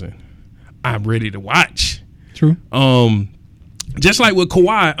DeRozan. I'm ready to watch. True. Just like with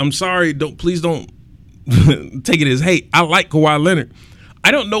Kawhi, I'm sorry, please don't take it as hate. I like Kawhi Leonard.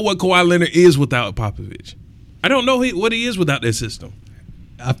 I don't know what Kawhi Leonard is without Popovich. I don't know what he is without their system.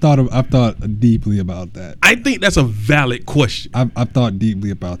 I've thought deeply about that. I think that's a valid question. I've thought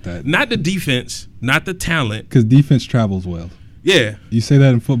deeply about that. Not the defense, not the talent. Because defense travels well. Yeah. You say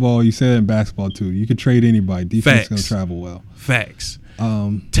that in football, you say that in basketball too. You could trade anybody. Defense is going to travel well. Facts.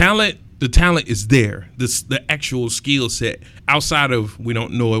 Talent. The talent is there. The actual skill set outside of we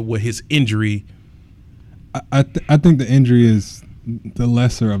don't know what his injury. I think the injury is the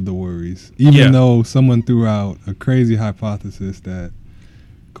lesser of the worries. Even though someone threw out a crazy hypothesis that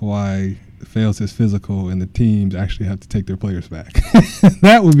Kawhi fails his physical and the teams actually have to take their players back.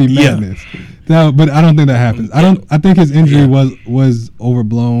 That would be madness. But I don't think that happens. I think his injury was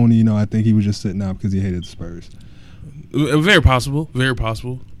overblown. I think he was just sitting out because he hated the Spurs. Very possible. Very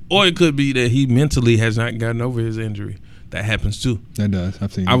possible. Or it could be that he mentally has not gotten over his injury. That happens too. That does.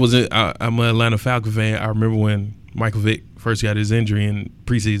 I've seen. I'm an Atlanta Falcon fan. I remember when Michael Vick first got his injury in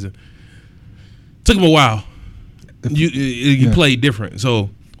preseason. Took him a while. You played different. So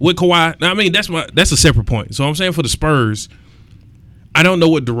with Kawhi, I mean that's a separate point. So I'm saying for the Spurs, I don't know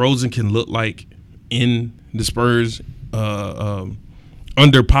what DeRozan can look like in the Spurs under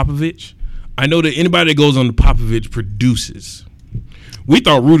Popovich. I know that anybody that goes under Popovich produces. We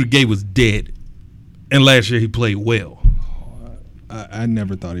thought Rudy Gay was dead, and last year he played well. I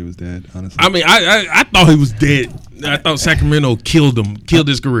never thought he was dead, honestly. I mean, I thought he was dead. I thought Sacramento killed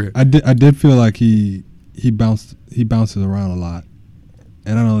his career. I did feel like he he bounces around a lot,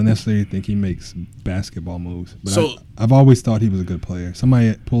 and I don't necessarily think he makes basketball moves. But So- I've always thought he was a good player. Somebody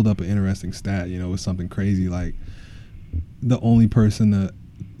had pulled up an interesting stat. It was something crazy like the only person to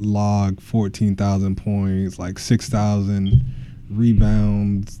log 14,000 points, like 6,000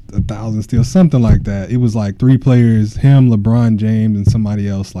 rebounds, 1,000 steals, something like that. It was like 3 players, him, LeBron James, and somebody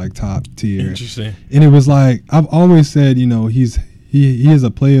else like top tier. Interesting. And it was like I've always said, he is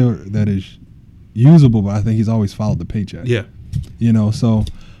a player that is usable, but I think he's always followed the paycheck. Yeah. So,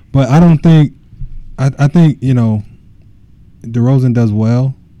 but I don't think I think DeRozan does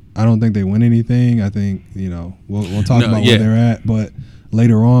well. I don't think they win anything. I think we'll talk about where they're at, but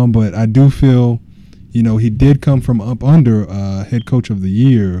later on. But I do feel, he did come from up under head coach of the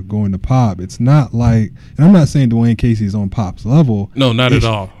year going to Pop. It's not like, and I'm not saying Dwayne Casey's on Pop's level. No, not at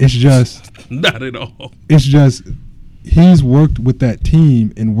all. It's just Not at all. It's just he's worked with that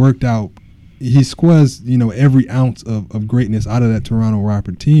team and worked out. He squeezed, every ounce of greatness out of that Toronto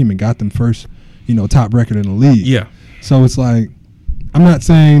Raptor team and got them first, top record in the league. Yeah. So it's like, I'm not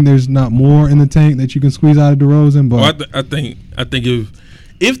saying there's not more in the tank that you can squeeze out of DeRozan, but Well, I think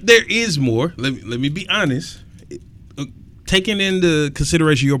if there is more, let me be honest. Taking into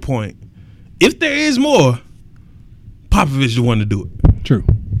consideration your point, if there is more, Popovich is the one to do it. true.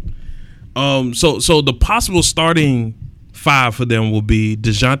 So the possible starting 5 for them will be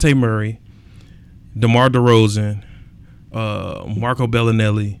DeJounte Murray, DeMar DeRozan, Marco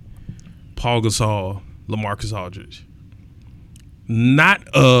Bellinelli, Paul Gasol, LaMarcus Aldridge. Not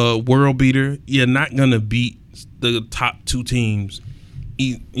a world beater. You're not gonna beat the top 2 teams,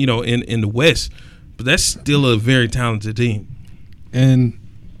 in the West, but that's still a very talented team. And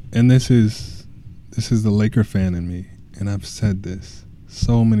this is the Laker fan in me, and I've said this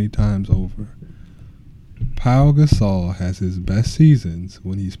so many times over. Pau Gasol has his best seasons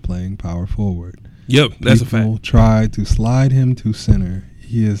when he's playing power forward. Yep, that's a People fact. try to slide him to center.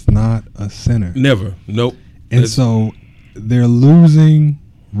 He is not a center. Never. Nope. And so they're losing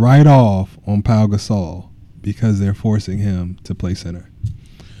right off on Pau Gasol because they're forcing him to play center.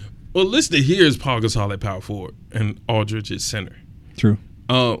 Well, listed here is Paul Gasol at power forward and Aldridge at center. True.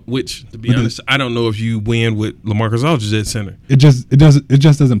 Which, to be honest, I don't know if you win with LaMarcus Aldridge at center. It just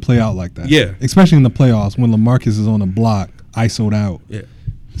doesn't play out like that. Yeah. Especially in the playoffs when LaMarcus is on the block, ISO'd out. Yeah.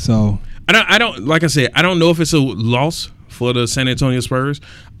 So I don't like I said, I don't know if it's a loss for the San Antonio Spurs.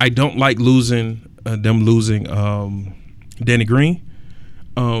 I don't like losing Danny Green.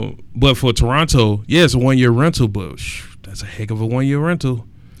 But for Toronto, yeah, it's a 1-year rental, but that's a heck of a 1-year rental.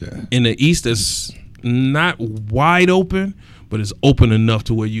 yeah. In the East, that's not wide open, but it's open enough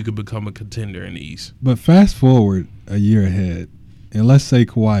to where you could become a contender in the East. But fast forward a year ahead, and let's say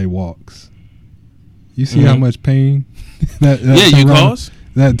Kawhi walks. You see how much pain that you cause?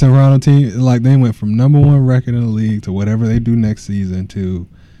 That Toronto team, like they went from number 1 record in the league to whatever they do next season to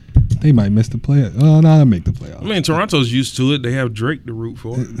they might miss the playoffs. Oh, no, they'll make the playoffs. I mean, Toronto's used to it. They have Drake to root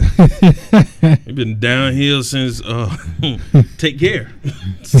for. They've been downhill since Take Care.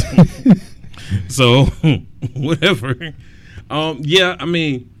 So whatever. Yeah, I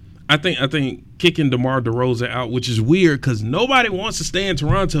mean, I think kicking DeMar DeRozan out, which is weird because nobody wants to stay in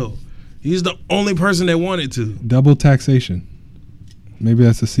Toronto. He's the only person that wanted to. Double taxation. Maybe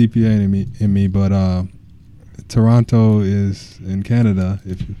that's a CPA in me, but Toronto is in Canada,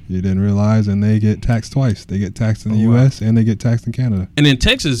 if you didn't realize, and they get taxed twice. They get taxed in the U.S. and they get taxed in Canada. And in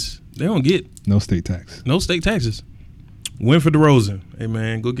Texas, they don't get No state tax. no state taxes. Win for DeRozan. Hey,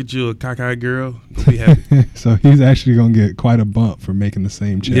 man, go get you a cockeyed girl. Go be happy. So he's actually going to get quite a bump for making the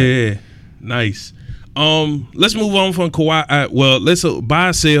same check. Yeah, nice. Let's move on from Kawhi. Let's buy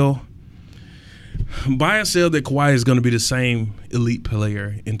or sell. Buy or sell that Kawhi is going to be the same elite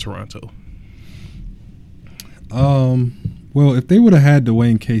player in Toronto. Well, if they would have had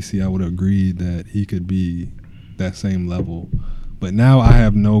Dwayne Casey, I would have agreed that he could be that same level. But now I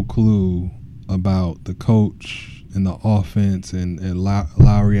have no clue about the coach and the offense and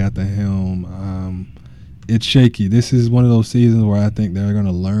Lowry at the helm. It's shaky. This is one of those seasons where I think they're going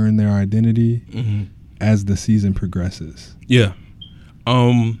to learn their identity as the season progresses. Yeah.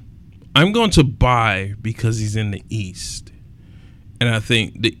 I'm going to buy because he's in the East. And I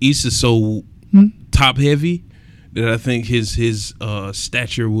think the East is so top heavy that I think his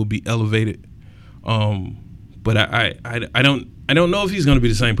stature will be elevated. But I don't know if he's going to be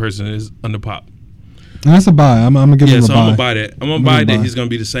the same person as under Pop. And that's a buy. I'm gonna give him a buy. I'm gonna buy that. I'm gonna buy that he's gonna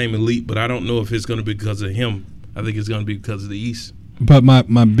be the same elite, but I don't know if it's gonna be because of him. I think it's gonna be because of the East. But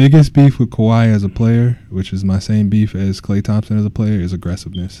my biggest beef with Kawhi as a player, which is my same beef as Klay Thompson as a player, is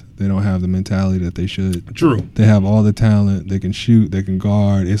aggressiveness. They don't have the mentality that they should. True. They have all the talent. They can shoot. They can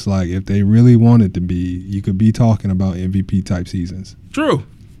guard. It's like if they really wanted to be, you could be talking about MVP type seasons. True.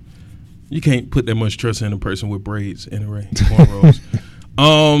 You can't put that much trust in a person with braids anyway. Cornrows.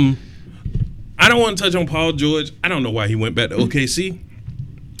 I don't want to touch on Paul George. I don't know why he went back to OKC.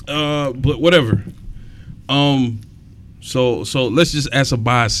 But whatever. So let's just ask a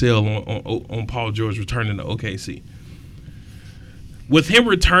buy or sell on Paul George returning to OKC. With him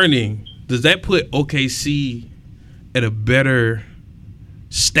returning, does that put OKC at a better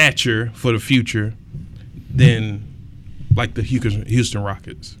stature for the future than like the Houston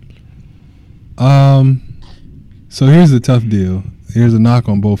Rockets? So here's the tough deal. Here's a knock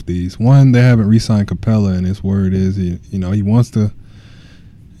on both these. One, they haven't re-signed Capella, and his word is he wants to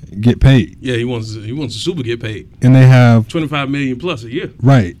get paid. Yeah, he wants to super get paid. And they have $25 million plus a year.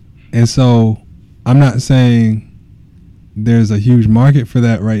 Right. And so I'm not saying there's a huge market for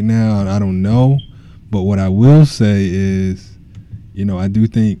that right now, and I don't know. But what I will say is, I do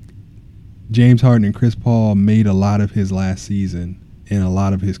think James Harden and Chris Paul made a lot of his last season and a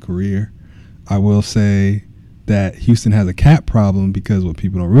lot of his career. I will say that Houston has a cap problem because what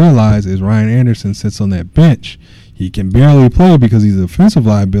people don't realize is Ryan Anderson sits on that bench. He can barely play because he's a defensive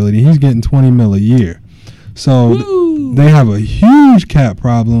liability. He's getting $20 million a year. So they have a huge cap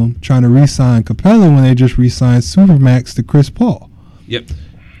problem trying to re-sign Capella when they just re-signed Supermax to Chris Paul. Yep.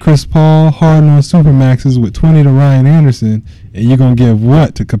 Chris Paul, Harden on Supermaxes with 20 to Ryan Anderson, and you're going to give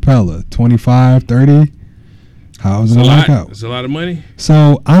what to Capella? 25, 30? How is it going to work out? It's a lot of money.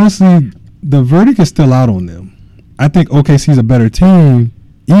 So, honestly, the verdict is still out on them. I think OKC's a better team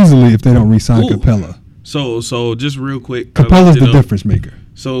easily if they don't re-sign Capella. So just real quick. Capella's the difference maker.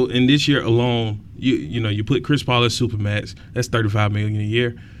 So in this year alone, you put Chris Paul at Supermax. That's $35 million a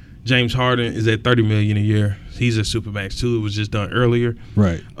year. James Harden is at $30 million a year. He's at Supermax too. It was just done earlier.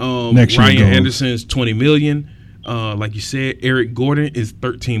 Right. Next year Ryan Anderson is $20 million. Like you said, Eric Gordon is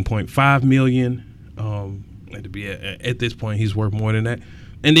 $13.5 million. At this point, he's worth more than that.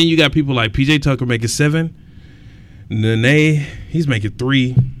 And then you got people like PJ Tucker making $7 million. Nene, he's making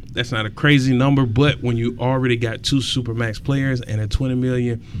 $3 million. That's not a crazy number, but when you already got two Supermax players and at $20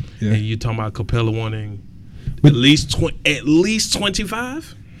 million, and you're talking about Capella wanting at least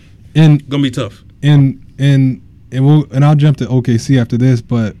 25, and gonna be tough. And I'll jump to OKC after this,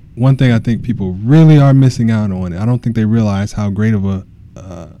 but one thing I think people really are missing out on, I don't think they realize how great of a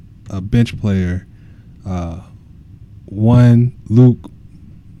bench player Luke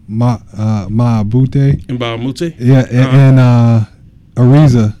Mbamute and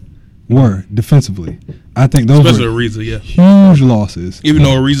Ariza were defensively. I think those especially were Ariza, huge losses. Even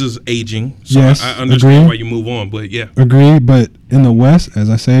though Ariza's aging, so yes, I understand why you move on. But yeah, agree. But in the West, as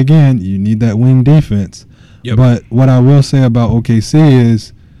I say again, you need that wing defense. Yep. But what I will say about OKC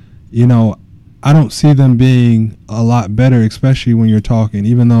is, I don't see them being a lot better, especially when you're talking.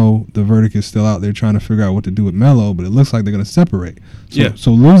 Even though the verdict is still out, they're trying to figure out what to do with Melo. But it looks like they're going to separate.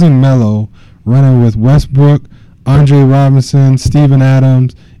 So losing Melo, running with Westbrook, Andre Robinson, Steven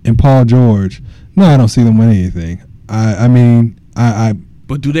Adams, and Paul George. No, I don't see them win anything.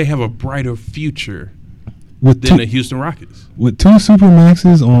 But do they have a brighter future than the Houston Rockets? With two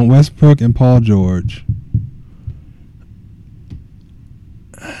Supermaxes on Westbrook and Paul George.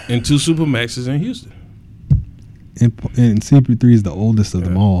 And two Supermaxes in Houston. And CP3 is the oldest of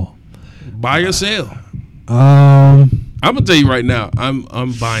them all. Buy or sell? I'm going to tell you right now, I'm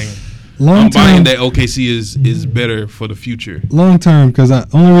buying. I'm buying that OKC is better for the future. Long term, because the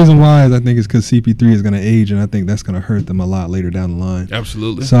only reason why is I think it's because CP3 is going to age, and I think that's going to hurt them a lot later down the line.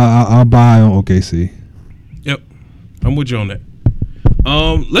 Absolutely. So I'll buy on OKC. Yep, I'm with you on that.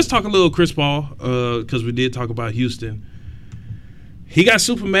 Let's talk a little Chris Paul because we did talk about Houston. He got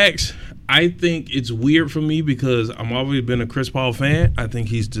Supermax. I think it's weird for me because I've always been a Chris Paul fan. I think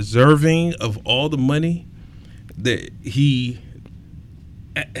he's deserving of all the money that he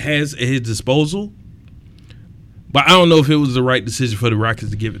has at his disposal, but I don't know if it was the right decision for the Rockets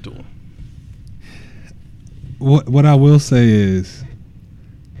to give it to him. What I will say is,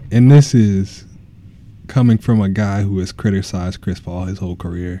 and this is coming from a guy who has criticized Chris Paul his whole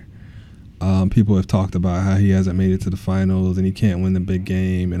career, people have talked about how he hasn't made it to the finals and he can't win the big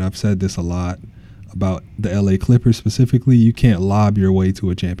game, and I've said this a lot about the LA Clippers specifically. You can't lob your way to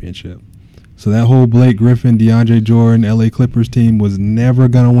a championship. So that whole Blake Griffin, DeAndre Jordan, LA Clippers team was never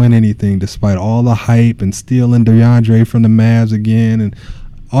going to win anything despite all the hype and stealing DeAndre from the Mavs again. And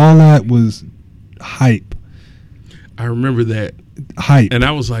all that was hype. I remember that. hype. And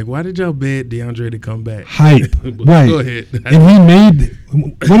I was like, why did y'all bet DeAndre to come back? Hype. Right. Go ahead. And he made.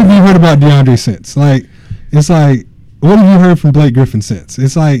 What have you heard about DeAndre since? Like, it's like, what have you heard from Blake Griffin since?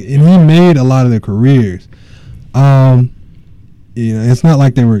 It's like, and he made a lot of their careers. It's not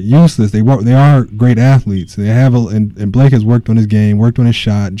like they were useless. They are great athletes. They have and Blake has worked on his game, worked on his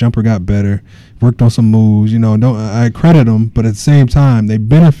shot. Jumper got better, worked on some moves. I credit them, but at the same time,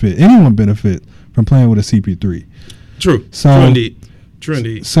 anyone benefit from playing with a CP3. True. True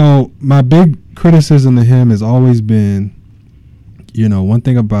indeed. So my big criticism to him has always been, one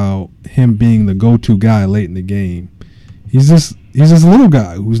thing about him being the go-to guy late in the game. He's this little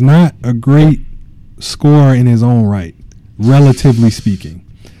guy who's not a great scorer in his own right, relatively speaking.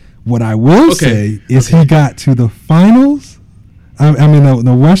 What I will say is he got to the finals.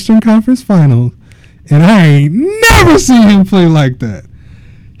 The Western Conference Finals, and I ain't never seen him play like that.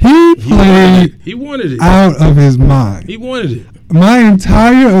 He played. He wanted it out of his mind. He wanted it. My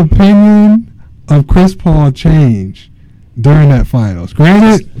entire opinion of Chris Paul changed during that finals.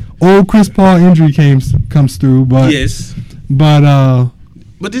 Granted, old Chris Paul injury comes through, but yes, but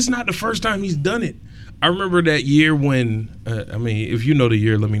this is not the first time he's done it. I remember that year when if you know the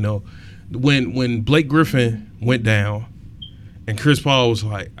year, let me know. When Blake Griffin went down, and Chris Paul was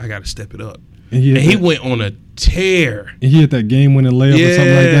like, I got to step it up, and he went on a tear. And he hit that game-winning layup or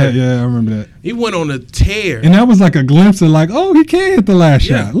something like that. Yeah, I remember that. He went on a tear, and that was like a glimpse of like, oh, he can hit the last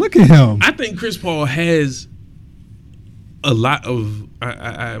shot. Look at him. I think Chris Paul has a lot of.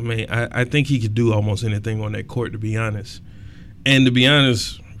 I think he could do almost anything on that court, to be honest. And to be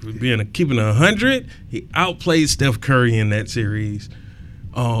honest, keeping 100, he outplayed Steph Curry in that series.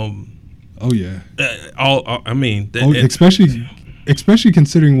 Oh yeah. Especially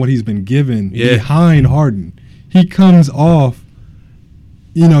considering what he's been given behind Harden. He comes off.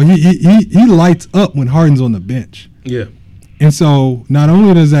 He lights up when Harden's on the bench. Yeah. And so not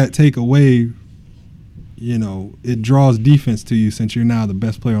only does that take away, it draws defense to you since you're now the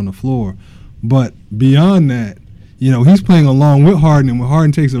best player on the floor, but beyond that, he's playing along with Harden, and when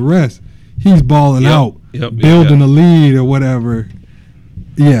Harden takes a rest, he's balling out, building a lead or whatever.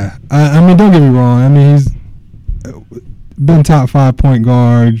 Yeah, don't get me wrong. He's been top 5 point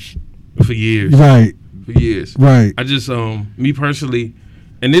guards for years. Right. For years. Right. I just, me personally,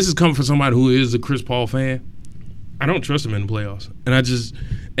 and this is coming from somebody who is a Chris Paul fan, I don't trust him in the playoffs.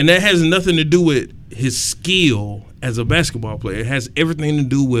 And that has nothing to do with his skill as a basketball player. It has everything to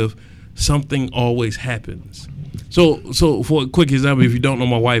do with something always happens. So for a quick example, if you don't know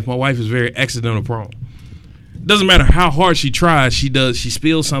my wife is very accidental prone. Doesn't matter how hard she tries, she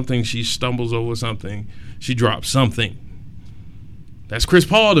spills something, she stumbles over something, she drops something. That's Chris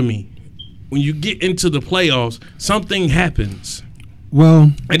Paul to me. When you get into the playoffs, something happens.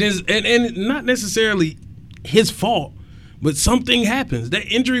 Well, and not necessarily his fault, but something happens. That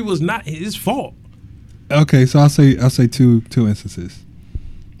injury was not his fault. Okay, so I'll say two instances.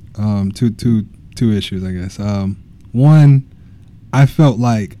 Two issues, I guess. One, I felt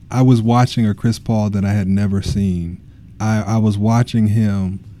like I was watching a Chris Paul that I had never seen. I was watching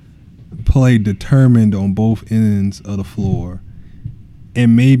him play determined on both ends of the floor.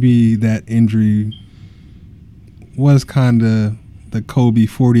 And maybe that injury was kind of the Kobe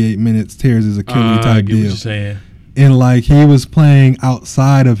 48 minutes tears his Achilles type I get deal. What you're saying. And like he was playing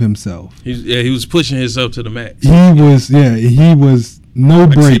outside of himself. He was pushing himself to the max. He was no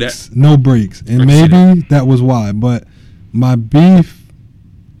breaks. And maybe that was why. But my beef,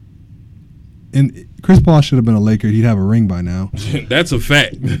 and Chris Paul should have been a Laker. He'd have a ring by now. That's a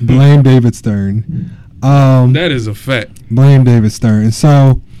fact. Blame David Stern. That is a fact. Blame David Stern. And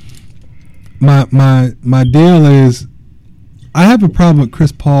so my deal is, I have a problem with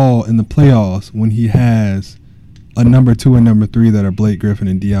Chris Paul in the playoffs when he has a number 2 and number 3 that are Blake Griffin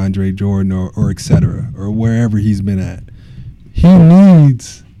and DeAndre Jordan or et cetera, or wherever he's been at. He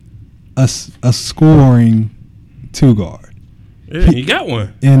needs a scoring 2 guard. Yeah, he got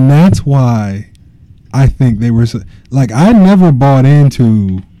one. And that's why I think they were I never bought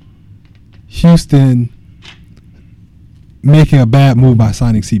into Houston making a bad move by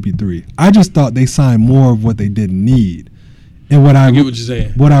signing CP3. I just thought they signed more of what they didn't need. And I get what you're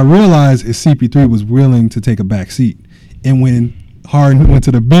saying. What I realized is CP3 was willing to take a back seat. And when Harden went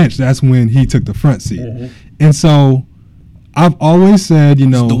to the bench, that's when he took the front seat. Mm-hmm. And so I've always said, the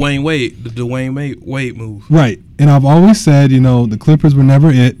Dwayne Wade move. Right. And I've always said, the Clippers were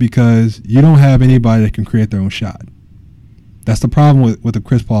never it because you don't have anybody that can create their own shot. That's the problem with the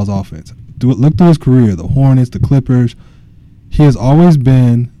Chris Paul's offense. Look through his career, the Hornets, the Clippers. He has always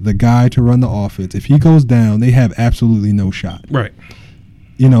been the guy to run the offense. If he goes down, they have absolutely no shot. Right.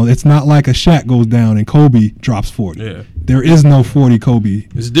 It's not like a Shaq goes down and Kobe drops 40. Yeah. There is no 40 Kobe.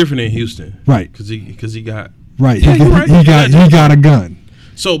 It's different in Houston, Right. Because he got Right. Yeah, you're right. He got a gun.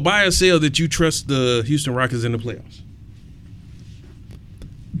 So buy or sell that you trust the Houston Rockets in the playoffs.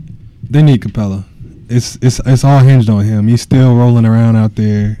 They need Capella. It's all hinged on him. He's still rolling around out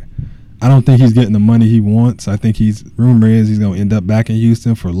there. I don't think he's getting the money he wants. I think rumor is he's going to end up back in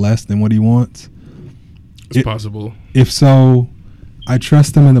Houston for less than what he wants. It's possible. If so, I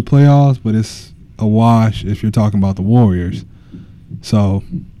trust him in the playoffs, but it's a wash if you're talking about the Warriors. So,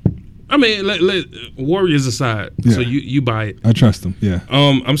 I mean, let Warriors aside. Yeah. So you buy it. I trust him. Yeah.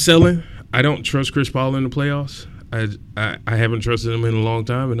 I'm selling. I don't trust Chris Paul in the playoffs. I haven't trusted him in a long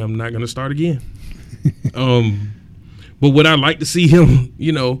time, and I'm not going to start again. But would I like to see him,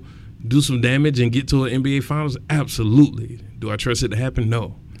 do some damage and get to an NBA Finals? Absolutely. Do I trust it to happen?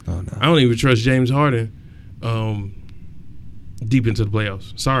 No. Oh, no. I don't even trust James Harden deep into the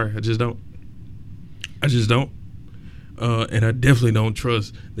playoffs. Sorry, I just don't. And I definitely don't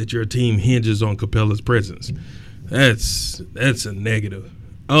trust that your team hinges on Capella's presence. That's a negative.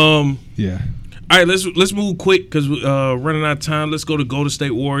 Yeah. All right, let's move quick because we're running out of time. Let's go to Golden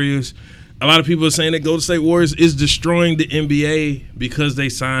State Warriors. A lot of people are saying that Golden State Warriors is destroying the NBA because they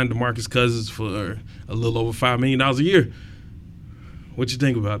signed DeMarcus Cousins for a little over $5 million a year. What you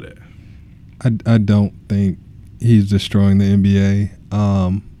think about that? I don't think he's destroying the NBA.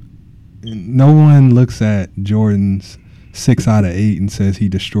 No one looks at Jordan's 6 out of 8 and says he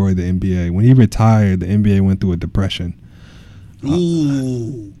destroyed the NBA. When he retired, the NBA went through a depression.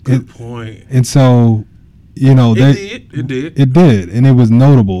 Ooh, good point. And so, It did. And it was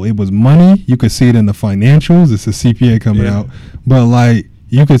notable. It was money. You could see it in the financials. It's a CPA coming out. But,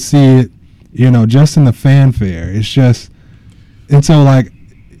 you could see it, just in the fanfare. It's just – and so,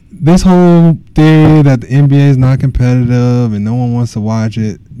 this whole theory that the NBA is not competitive and no one wants to watch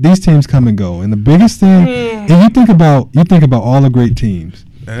it, these teams come and go. And the biggest thing, and you think about all the great teams.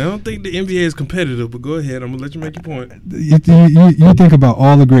 I don't think the NBA is competitive, but go ahead. I'm going to let you make your point. You think about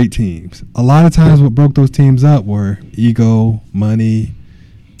all the great teams. A lot of times what broke those teams up were ego, money.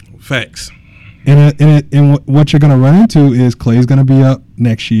 Facts. And what you're going to run into is Clay's going to be up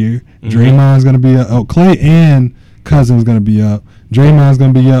next year. Mm-hmm. Draymond's going to be up. Oh, Clay and Cousins going to be up. Draymond's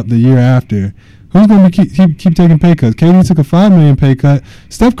going to be up the year after. Who's going to keep taking pay cuts? KD took a $5 million pay cut.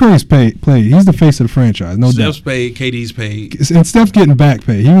 Steph Curry's played. He's the face of the franchise, no doubt. Steph's paid. KD's paid. And Steph's getting back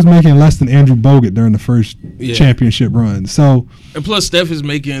pay. He was making less than Andrew Bogut during the first championship run. So, and plus, Steph is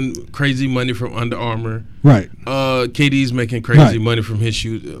making crazy money from Under Armour. Right. KD's making crazy money from his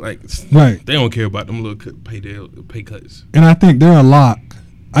shoes. They don't care about them little pay cuts. And I think they're a lock.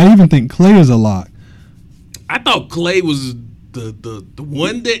 I even think Clay is a lock. I thought Clay was the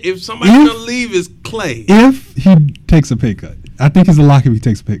one that if somebody's gonna leave is Clay. If he takes a pay cut. I think he's a lock if he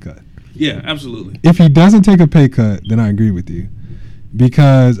takes a pay cut. Yeah, absolutely. If he doesn't take a pay cut, then I agree with you.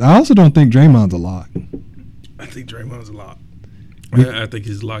 Because I also don't think Draymond's a lock. I think Draymond's a lock. I think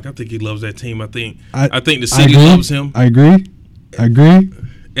he's a lock. I think he loves that team. I think the city agree. loves him. I agree.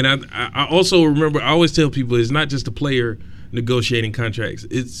 And I also remember, I always tell people it's not just the player negotiating contracts.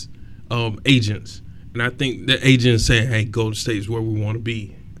 It's agents. And I think the agents saying, hey, Golden State is where we want to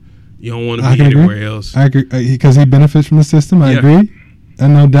be. You don't want to be anywhere else. I agree. Because he benefits from the system. I agree.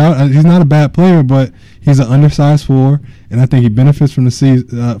 And no doubt. He's not a bad player, but he's an undersized 4. And I think he benefits from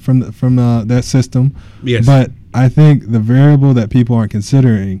that system. Yes. But I think the variable that people aren't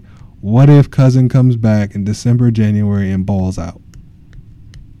considering, what if Cousin comes back in December, January, and balls out?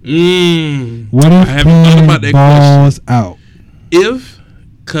 What if I haven't thought about that balls out? If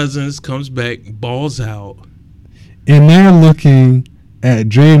Cousins comes back, balls out, and they're looking at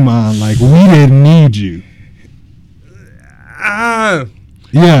Draymond like, we didn't need you.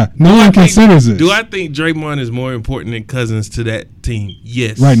 Yeah, no one considers it. Do I think Draymond is more important than Cousins to that team?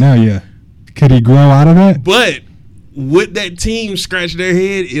 Yes. Right now, yeah. Could he grow out of that? But would that team scratch their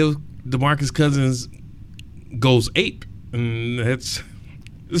head if DeMarcus Cousins goes ape? And it's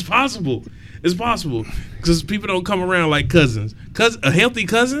possible. It's possible because people don't come around like Cousins. A healthy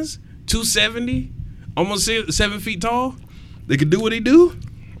Cousins, 270, almost 7 feet tall. They could do what he do.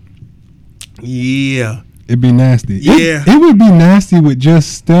 Yeah, it'd be nasty. Yeah, it would be nasty with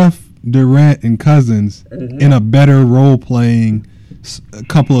just Steph, Durant, and Cousins in a better role playing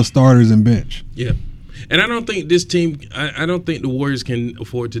couple of starters and bench. Yeah, and I don't think this team. I don't think the Warriors can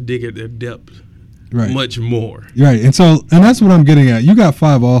afford to dig at their depth much more. Right, and that's what I'm getting at. You got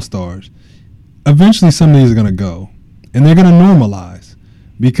 5 All-Stars. Eventually, some of these are going to go, and they're going to normalize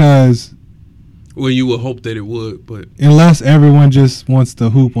because. Well, you would hope that it would, but unless everyone just wants to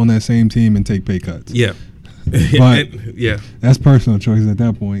hoop on that same team and take pay cuts. Yeah, But yeah, that's personal choice at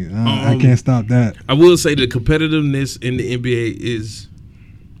that point. I can't stop that. I will say the competitiveness in the NBA is.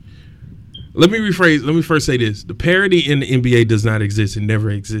 Let me rephrase. Let me first say this: the parity in the NBA does not exist. It never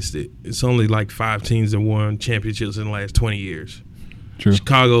existed. It's only like 5 teams that won championships in the last 20 years. True.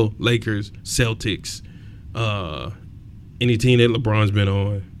 Chicago, Lakers, Celtics, any team that LeBron's been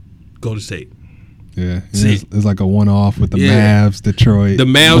on, Golden State. Yeah, it's like a one-off with the Mavs, Detroit. The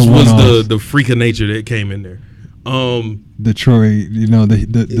Mavs was the freak of nature that came in there. Detroit,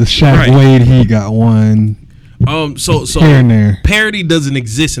 the Shaq Wade he got one. So here and there. Parity doesn't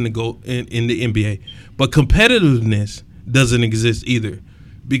exist in the NBA, but competitiveness doesn't exist either,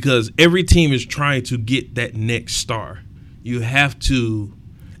 because every team is trying to get that next star. You have to,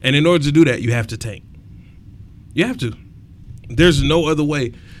 and in order to do that, you have to tank. You have to. There's no other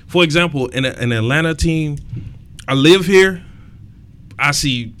way. For example, in an Atlanta team, I live here. I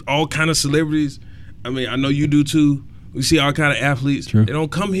see all kind of celebrities. I mean, I know you do too. We see all kind of athletes. True. They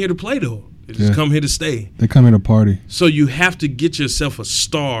don't come here to play though. They just come here to stay. They come here to party. So you have to get yourself a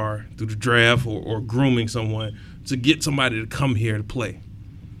star through the draft or grooming someone to get somebody to come here to play.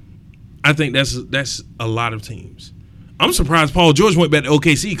 I think that's a lot of teams. I'm surprised Paul George went back to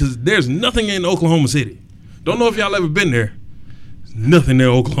OKC because there's nothing in Oklahoma City. Don't know if y'all ever been there. There's nothing there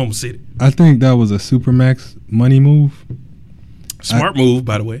in Oklahoma City. I think that was a Supermax money move. Smart move,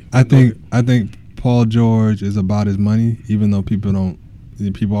 by the way. I think Paul George is about his money, even though people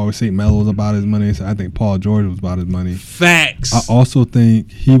always say Melo's about his money. So I think Paul George was about his money. Facts. I also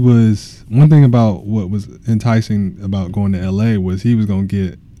think he was, one thing about what was enticing about going to LA was he was going to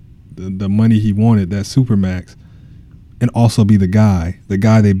get the money he wanted, that Supermax, and also be the guy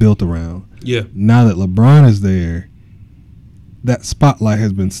they built around. Yeah. Now that LeBron is there, that spotlight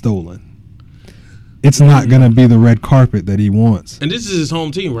has been stolen. It's not going to be the red carpet that he wants. And this is his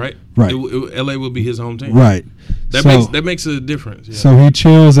home team, right? Right. LA will be his home team. Right. That makes a difference. Yeah. So he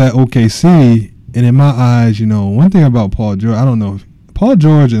chills at OKC, and in my eyes, one thing about Paul George, I don't know, Paul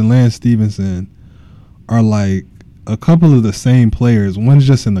George and Lance Stevenson are like a couple of the same players. One's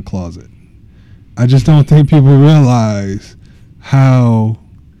just in the closet. I just don't think people realize how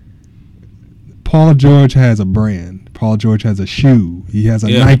Paul George has a brand. Paul George has a shoe. He has a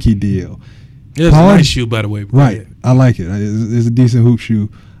Nike deal. Yeah, it's a nice shoe, by the way. Right. I like it. It's a decent hoop shoe.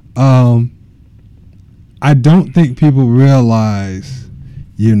 I don't think people realize,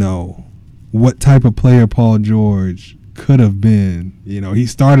 what type of player Paul George could have been. He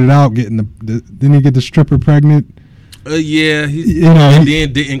started out getting didn't he get the stripper pregnant? Yeah. He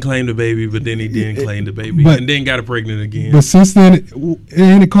then didn't claim the baby, but then he didn't claim the baby, and then got her pregnant again. But since then,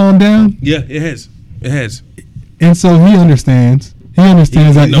 ain't it calmed down? Yeah, it has. It has. And so he understands. He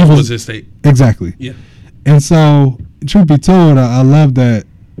understands that he was his state. Exactly. Yeah. And so, truth be told, I love that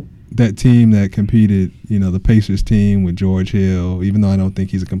team that competed, the Pacers team with George Hill, even though I don't think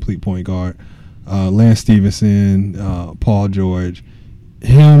he's a complete point guard, Lance Stevenson, Paul George,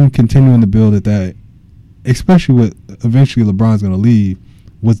 him continuing to build at that, especially with eventually LeBron's going to leave,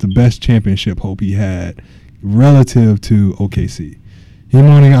 was the best championship hope he had relative to OKC. Him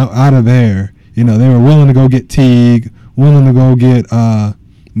wanting out of there, they were willing to go get Teague, willing to go get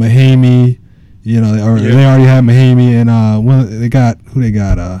Mahamey, they already had Mahamey, and they got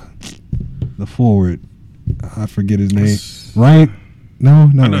the forward. I forget his name. Right?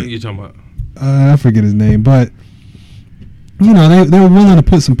 No, I know what you're talking about. I forget his name, but they were willing to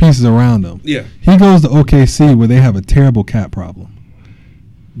put some pieces around him. Yeah. He goes to OKC where they have a terrible cap problem.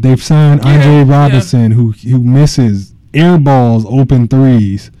 They've signed Andre Robinson, who misses air balls, open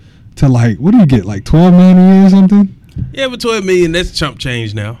threes, to what do you get, $12 million a year or something? Yeah, but $12 million, that's chump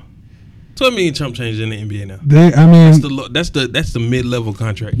change now. $12 million chump change in the NBA now. That's the mid-level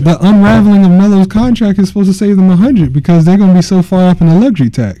contract. The unraveling of Melo's contract is supposed to save them $100 because they're going to be so far up in the luxury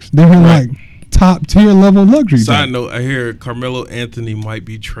tax. They're top tier level luxury tax. Side note, I hear Carmelo Anthony might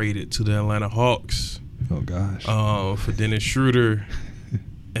be traded to the Atlanta Hawks. Oh gosh. For Dennis Schroeder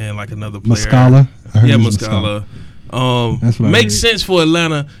and another player. Muscala. Muscala. Makes sense for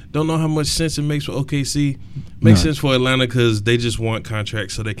Atlanta. Don't know how much sense it makes for OKC. Makes sense for Atlanta because they just want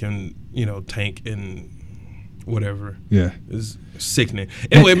contracts so they can, tank and whatever. Yeah. It's sickening.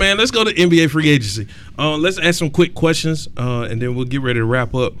 Anyway, man, let's go to NBA free agency. Let's ask some quick questions, and then we'll get ready to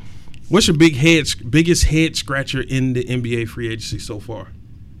wrap up. What's your biggest head scratcher in the NBA free agency so far?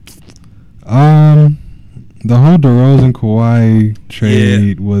 The whole DeRozan Kawhi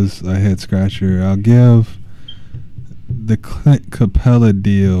trade was a head scratcher. I'll give the Clint Capella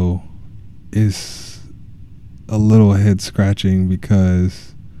deal is a little head scratching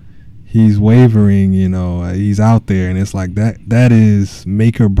because he's wavering, he's out there, and it's like that is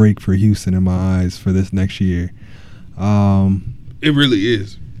make or break for Houston in my eyes for this next year. It really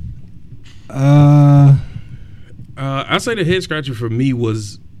is. I say the head scratcher for me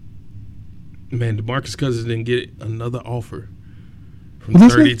was, man, DeMarcus Cousins didn't get another offer from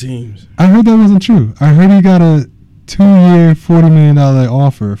 30 teams. I heard that wasn't true. I heard he got a 2-year, $40 million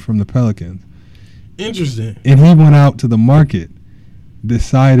offer from the Pelicans. Interesting. And he went out to the market,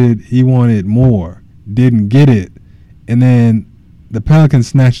 decided he wanted more, didn't get it, and then the Pelicans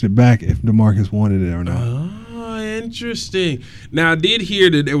snatched it back if DeMarcus wanted it or not. Oh, interesting. Now, I did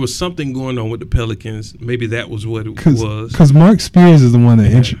hear that there was something going on with the Pelicans. Maybe that was what it was. Because Mark Spears is the one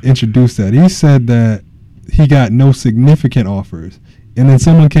that introduced that. He said that he got no significant offers, and then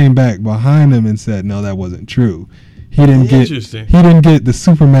someone came back behind him and said, no, that wasn't true. He didn't get the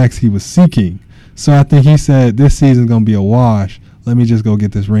supermax he was seeking. So I think he said this season's gonna be a wash. Let me just go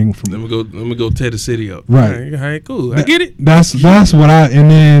get this ring from. Let me go tear the city up. Right. All right, cool. I get it. That's what and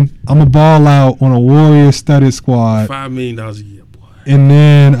then I'm gonna ball out on a Warrior studded squad. $5 million a year, boy. And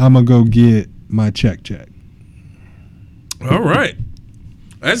then I'm gonna go get my check. All right.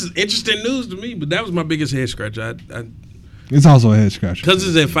 That's interesting news to me, but that was my biggest head scratcher. It's also a head scratcher. Because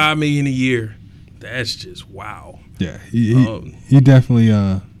it's at $5 million a year. That's just wow. Yeah, he definitely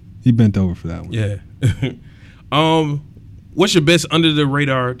he bent over for that one. Yeah. What's your best under the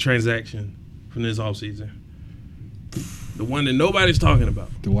radar transaction from this offseason? The one that nobody's talking about.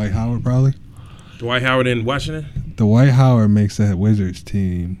 Dwight Howard, probably. Dwight Howard in Washington? Dwight Howard makes that Wizards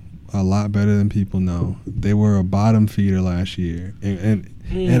team a lot better than people know. They were a bottom feeder last year. And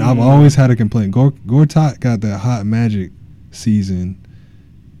I've always had a complaint. Gortat got that hot Magic season.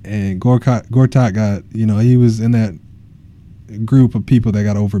 And Gortat got, he was in that group of people that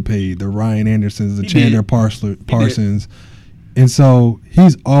got overpaid. The Ryan Andersons, the Chandler Parsons. And so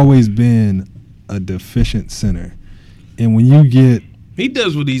he's always been a deficient center. And when you get... He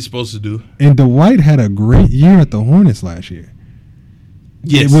does what he's supposed to do. And Dwight had a great year at the Hornets last year.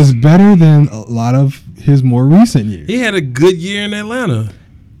 Yes. It was better than a lot of his more recent years. He had a good year in Atlanta.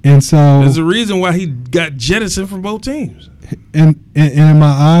 And so... There's a reason why he got jettisoned from both teams. And in my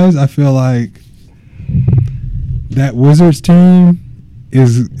eyes, I feel like that Wizards team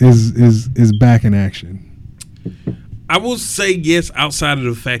is back in action. I will say yes, outside of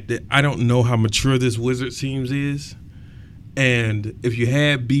the fact that I don't know how mature this Wizards team is. And if you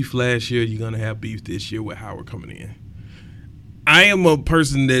had beef last year, you're going to have beef this year with Howard coming in. I am a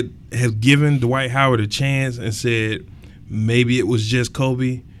person that has given Dwight Howard a chance and said maybe it was just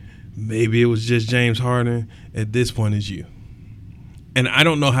Kobe, maybe it was just James Harden. At this point, it's you. And I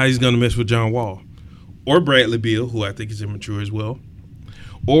don't know how he's going to mess with John Wall or Bradley Beal, who I think is immature as well,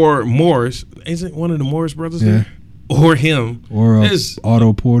 or Morris. Isn't one of the Morris brothers there? Or him. Or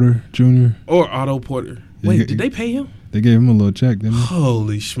Otto Porter Jr. Or Otto Porter. Wait, did they pay him? They gave him a little check, didn't they?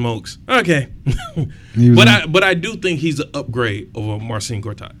 Holy smokes. Okay. But I do think he's an upgrade over Marcin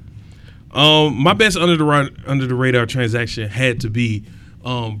Gortat. My best under the radar transaction had to be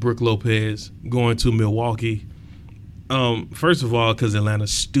Brook Lopez going to Milwaukee. First of all, because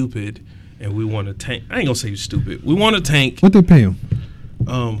Atlanta's stupid and we want to tank. I ain't gonna say you're stupid. We want to tank. What they pay him?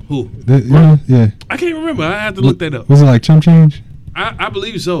 Who? Yeah. I can't remember. I have to look that up. Was it like chump change? I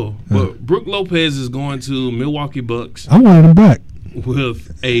believe so. But Brook Lopez is going to Milwaukee Bucks. I wanted him back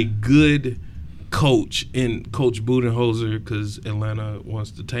with a good coach in Coach Budenholzer, because Atlanta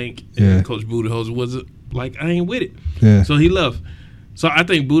wants to tank. And Coach Budenholzer was like, I ain't with it. Yeah. So he left. So I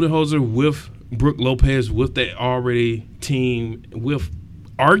think Budenholzer with Brook Lopez, with that already team, with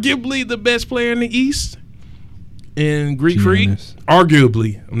arguably the best player in the East in Greek Freak.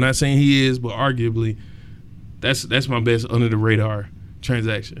 Arguably. I'm not saying he is, but arguably. That's my best under the radar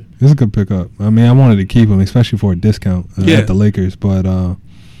transaction. This is a good pickup. I mean, I wanted to keep him, especially for a discount at the Lakers. But I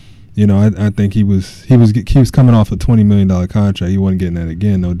think he was coming off a $20 million contract. He wasn't getting that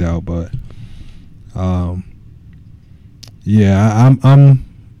again, no doubt. But I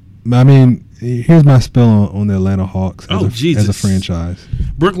mean, here's my spill on the Atlanta Hawks as a franchise.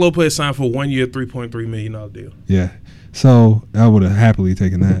 Brook Lopez signed for 1 year, $3.3 million deal. Yeah. So I would have happily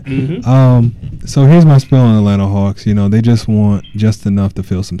taken that. Mm-hmm. So here's my spill on Atlanta Hawks. They just want just enough to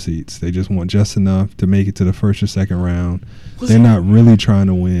fill some seats. They just want just enough to make it to the first or second round. They're not really trying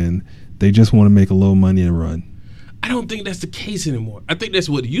to win. They just want to make a little money and run. I don't think that's the case anymore. I think that's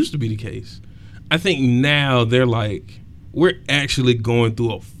what used to be the case. I think now they're like, we're actually going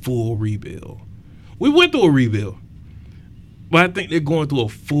through a full rebuild. We went through a rebuild, but I think they're going through a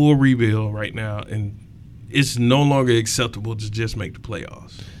full rebuild right now, and it's no longer acceptable to just make the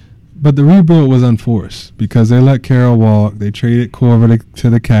playoffs. But the rebuild was unforced because they let Carroll walk. They traded Korver to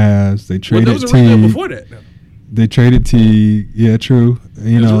the Cavs. They traded there was a rebuild before that. They traded T. Yeah, true.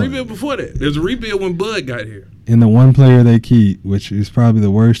 There was a rebuild before that. There's a rebuild when Bud got here. And the one player they keep, which is probably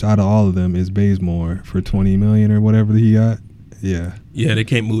the worst out of all of them, is Bazemore for $20 million or whatever he got. Yeah. Yeah, they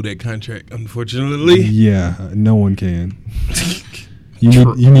can't move that contract, unfortunately. Yeah, no one can.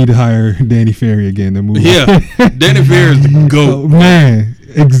 You need to hire Danny Ferry again to move. Yeah, Danny Ferry is the GOAT. Oh, man,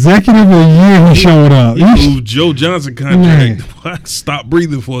 executive of the year he showed up. He moved Joe Johnson contract. Stop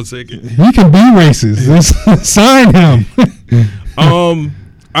breathing for a second. He can be racist. Let's sign him. All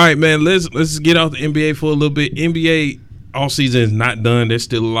right, man. Let's get off the NBA for a little bit. NBA all season is not done. There's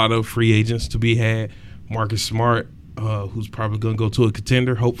still a lot of free agents to be had. Marcus Smart, who's probably going to go to a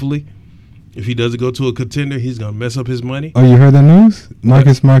contender, hopefully. If he doesn't go to a contender, he's going to mess up his money. Oh, you heard that news?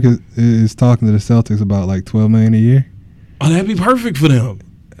 Marcus Smart is talking to the Celtics about like $12 million a year. Oh, that'd be perfect for them.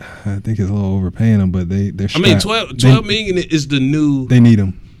 I think it's a little overpaying them, but they're strapped. I mean, $12 million is the new. They need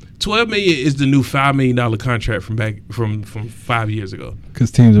him. $12 million is the new $5 million contract from 5 years ago.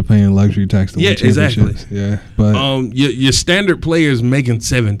 Because teams are paying luxury tax to win championships. Exactly. Yeah, but your standard player is making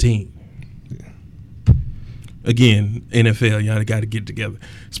 17. Again, NFL, y'all got to get together.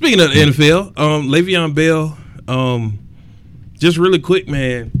 Speaking of the NFL, Le'Veon Bell, just really quick,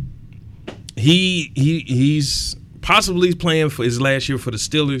 man. He's possibly playing for his last year for the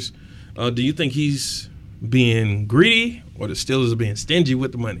Steelers. Do you think he's being greedy or the Steelers are being stingy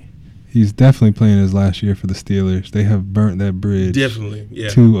with the money? He's definitely playing his last year for the Steelers. They have burnt that bridge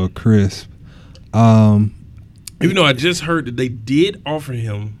to a crisp. Even though I just heard that they did offer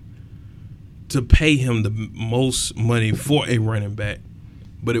him to pay him the most money for a running back,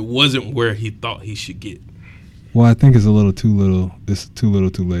 but it wasn't where he thought he should get. Well, I think it's a little too little. It's too little,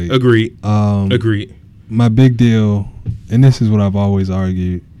 too late. Agreed. Agreed. My big deal, and this is what I've always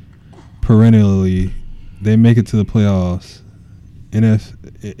argued, perennially, they make it to the playoffs, and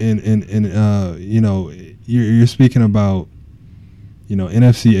you're speaking about,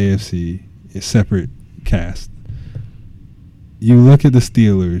 NFC, AFC, a separate cast. You look at the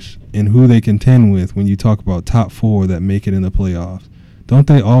Steelers and who they contend with when you talk about top four that make it in the playoffs. Don't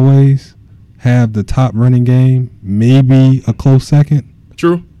they always have the top running game, maybe a close second?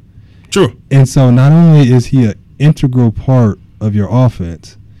 True. And so not only is he an integral part of your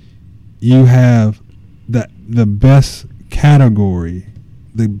offense, you have the best category,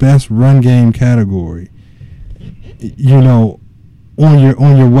 the best run game category, on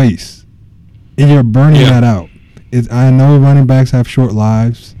your waist, and you're burning that out. I know running backs have short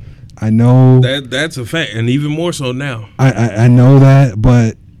lives. I know that's a fact, and even more so now. I know that,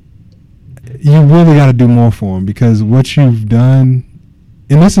 but you really got to do more for them because what you've done,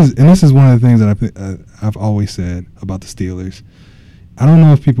 and this is one of the things that I've always said about the Steelers. I don't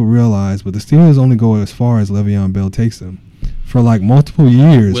know if people realize, but the Steelers only go as far as Le'Veon Bell takes them. For like multiple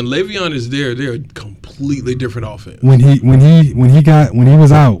years. When Le'Veon is there, they're a completely different offense. When he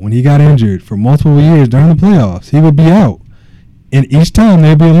got injured for multiple years during the playoffs, he would be out. And each time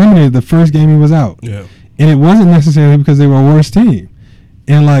they'd be eliminated the first game he was out. Yeah. And it wasn't necessarily because they were a worse team.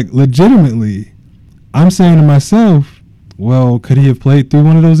 And like legitimately, I'm saying to myself, well, could he have played through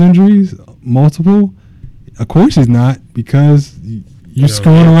one of those injuries? Multiple? Of course he's not, because you're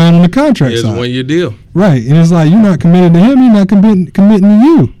screwing around on the contract side. It's a 1 year deal. Right. And it's like, you're not committed to him, you're not committing to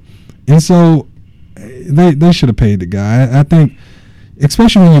you. And so they should have paid the guy. I think,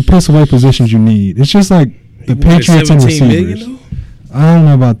 especially when you piss away positions you need. It's just like the Patriots and receivers. I don't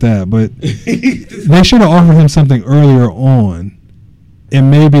know about that, but they should have offered him something earlier on. And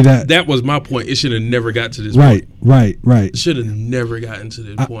maybe that was my point. It should have never got to this point. Right. It should have never gotten to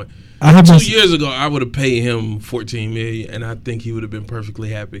this point. 2 years ago, I would have paid him $14 million, and I think he would have been perfectly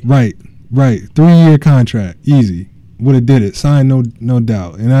happy. Right. 3-year contract, easy. Would have did it, signed, no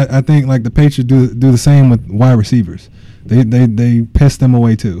doubt. And I think like the Patriots do the same with wide receivers. They piss them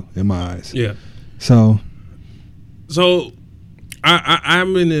away too, in my eyes. Yeah. So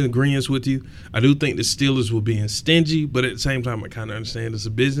I'm in agreement with you. I do think the Steelers were being stingy, but at the same time, I kind of understand it's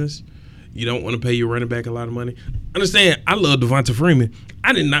a business. You don't want to pay your running back a lot of money. Understand, I love Devonta Freeman.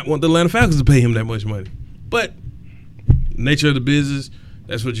 I did not want the Atlanta Falcons to pay him that much money. But nature of the business,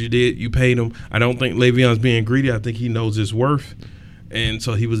 that's what you did. You paid him. I don't think Le'Veon's being greedy. I think he knows his worth. And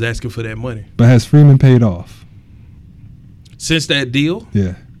so he was asking for that money. But has Freeman paid off? Since that deal?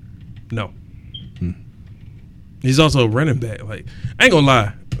 Yeah. No. He's also a running back. Like, I ain't gonna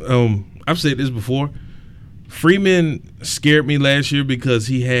lie. I've said this before. Freeman scared me last year because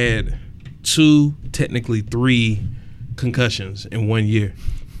he had 2, technically 3 concussions in 1 year.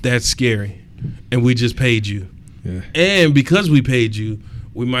 That's scary. And we just paid you. Yeah. And because we paid you,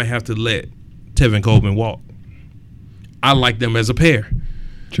 we might have to let Tevin Coleman walk. I like them as a pair.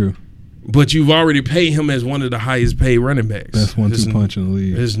 True. But you've already paid him as one of the highest paid running backs. Best 1-2 punch in the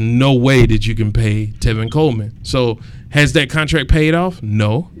league. There's no way that you can pay Tevin Coleman. So has that contract paid off?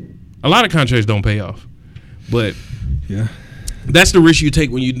 No. A lot of contracts don't pay off. But yeah, that's the risk you take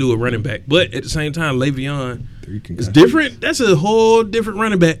when you do a running back. But at the same time, Le'Veon is different. That's a whole different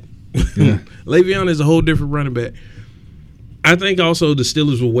running back. Yeah. Le'Veon is a whole different running back. I think also the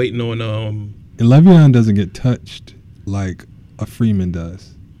Steelers were waiting on and Le'Veon doesn't get touched like a Freeman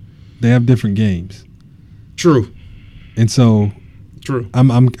does. They have different games. True. And so true.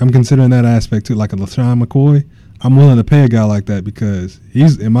 I'm considering that aspect too. Like a LaShawn McCoy, I'm willing to pay a guy like that because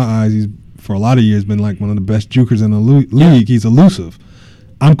he's, in my eyes, he's for a lot of years been like one of the best jukers in the league. Yeah. He's elusive.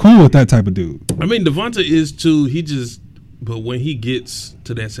 I'm cool with that type of dude. I mean, Devonta is too. But when he gets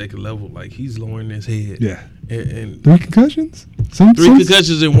to that second level, like he's lowering his head. Yeah. And 3 concussions? Three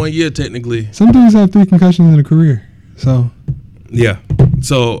concussions in 1 year, technically. Some dudes have 3 concussions in a career. So. Yeah.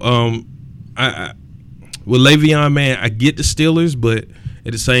 So, I with Le'Veon, man, I get the Steelers, but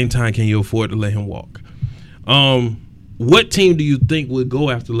at the same time, can you afford to let him walk? What team do you think would go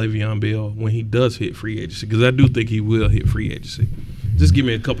after Le'Veon Bell when he does hit free agency? Because I do think he will hit free agency. Just give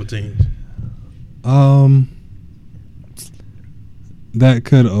me a couple teams. That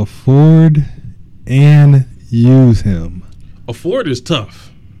could afford and use him. Afford is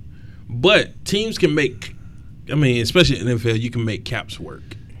tough, but teams can make. I mean, especially in NFL, you can make caps work.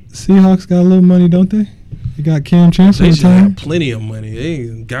 Seahawks got a little money, don't they? They got Cam Chancellor. They should have plenty of money.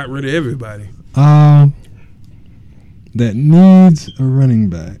 They got rid of everybody. That needs a running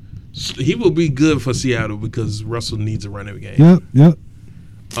back. He will be good for Seattle because Russell needs a running game. Yep.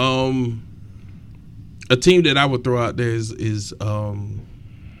 A team that I would throw out there is the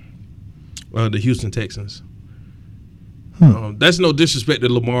Houston Texans. That's no disrespect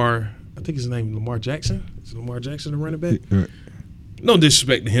to Lamar. I think his name is Lamar Jackson. Is Lamar Jackson the running back? Right. No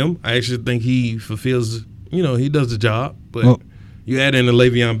disrespect to him. I actually think he fulfills, he does the job. But you add in the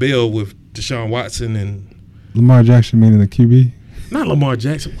Le'Veon Bell with Deshaun Watson and Lamar Jackson meaning the QB? Not Lamar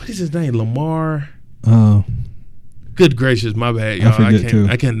Jackson. What is his name? Lamar. Good gracious, my bad, y'all.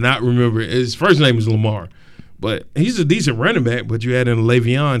 I cannot remember. His first name is Lamar. But he's a decent running back, but you add in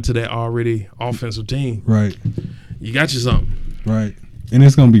Le'Veon to that already offensive team. Right. You got you something. Right. And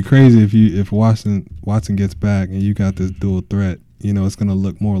it's gonna be crazy if Watson gets back and you got this dual threat. It's gonna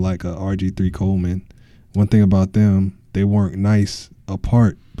look more like a RG3 Coleman. One thing about them, they weren't nice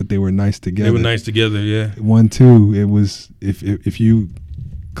apart, but they were nice together. They were nice together, yeah. 1-2, it was if you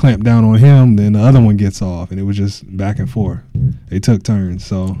clamp down on him, then the other one gets off, and it was just back and forth. They took turns.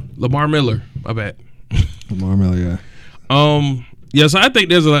 So Lamar Miller, my bad. Lamar Miller, yeah. So I think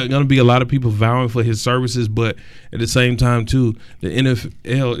there's going to be a lot of people vouching for his services, but at the same time, too, the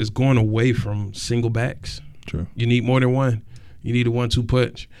NFL is going away from single backs. True. You need more than one. You need a 1-2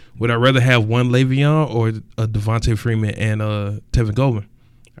 punch. Would I rather have one Le'Veon or a Devontae Freeman and Tevin Coleman?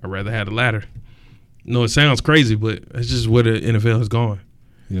 I'd rather have the latter. No, it sounds crazy, but that's just where the NFL has gone.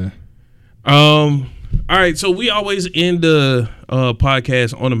 Yeah. All right, so we always end the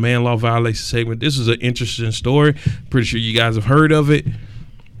podcast on a man law violation segment. This is an interesting story. Pretty sure you guys have heard of it.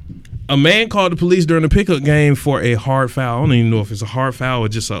 A man called the police during a pickup game for a hard foul. I don't even know if it's a hard foul or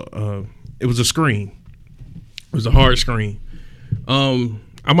just it was a screen. It was a hard screen.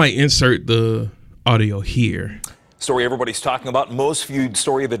 I might insert the audio here. Story everybody's talking about, most viewed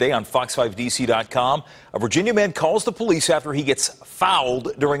story of the day on Fox5DC.com. A Virginia man calls the police after he gets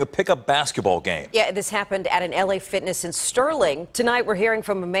fouled during a pickup basketball game. Yeah, this happened at an LA Fitness in Sterling. Tonight we're hearing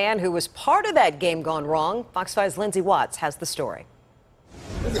from a man who was part of that game gone wrong. Fox 5's Lindsay Watts has the story.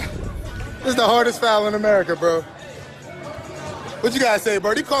 This is the hardest foul in America, bro. What you guys say,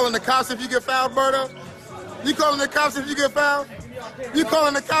 bro? You calling the cops if you get fouled, Berto? You calling the cops if you get fouled? You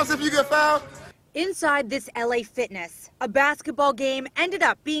calling the cops if you get fouled? Inside this LA Fitness, a basketball game ended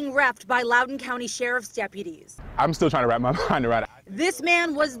up being reffed by Loudoun County Sheriff's deputies. I'm still trying to wrap my mind around it. This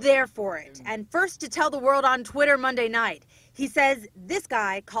man was there for it, and first to tell the world on Twitter Monday night. He says this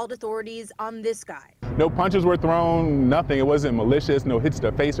guy called authorities on this guy. No punches were thrown, nothing. It wasn't malicious, no hits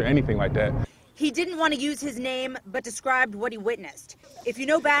to the face or anything like that. He didn't want to use his name, but described what he witnessed. If you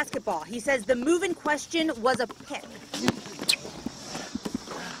know basketball, he says the move in question was a pick.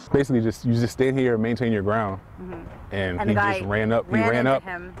 Basically, you just stand here and maintain your ground. And he just ran up. He ran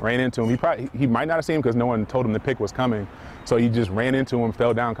into him. He might not have seen him because no one told him the pick was coming. So he just ran into him,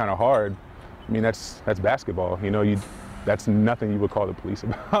 fell down kind of hard. I mean, that's basketball. That's nothing you would call the police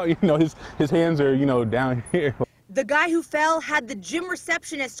about. His hands are down here. The guy who fell had the gym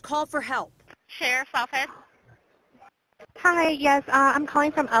receptionist call for help. Sheriff's office. Hi, yes, I'm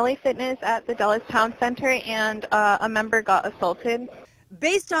calling from LA Fitness at the Dulles Town Center, and a member got assaulted.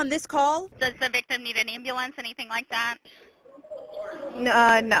 Based on this call, does the victim need an ambulance, anything like that?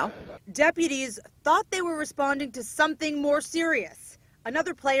 No. Deputies thought they were responding to something more serious.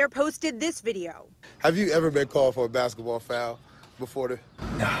 Another player posted this video. Have you ever been called for a basketball foul before?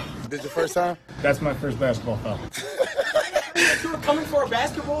 No. This your first time? That's my first basketball foul. You were coming for a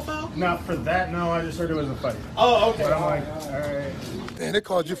basketball foul? Not for that, no. I just heard it was a fight. Oh, okay. But I'm like, all right. Man, they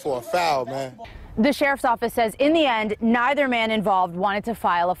called you for a foul, man. The sheriff's office says in the end, neither man involved wanted to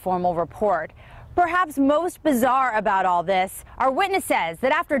file a formal report. Perhaps most bizarre about all this, our witness says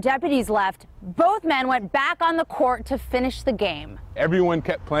that after deputies left, both men went back on the court to finish the game. Everyone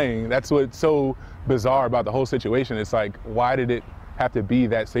kept playing. That's what's so bizarre about the whole situation. It's like, why did it have to be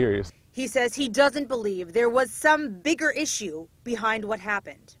that serious? He says he doesn't believe there was some bigger issue behind what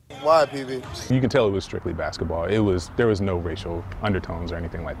happened. Why, PB? You can tell it was strictly basketball. There was no racial undertones or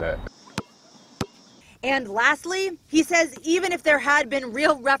anything like that. And lastly, he says even if there had been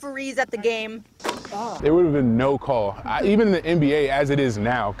real referees at the game, there would have been no call. Even in the NBA as it is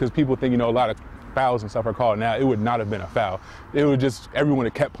now, because people think, a lot of fouls and stuff are called now, it would not have been a foul. It would just, everyone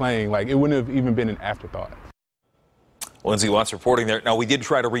had kept playing. Like, it wouldn't have even been an afterthought. Lindsay Watts reporting there. Now, we did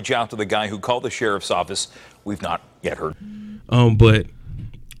try to reach out to the guy who called the sheriff's office. We've not yet heard. But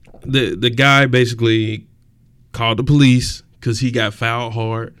the guy basically called the police because he got fouled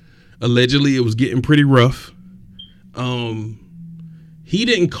hard. Allegedly, it was getting pretty rough. He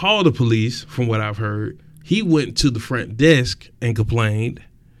didn't call the police, from what I've heard. He went to the front desk and complained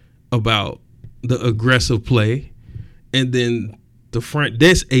about the aggressive play, and then the front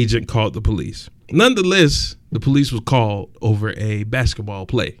desk agent called the police. Nonetheless, the police was called over a basketball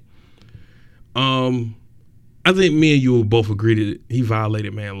play. I think me and you will both agree that he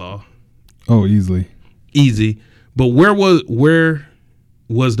violated man law. Oh, easily. Easy. But where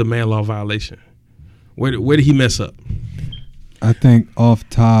was the man law violation? Where did he mess up? I think off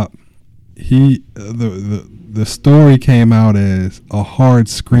top, the story came out as a hard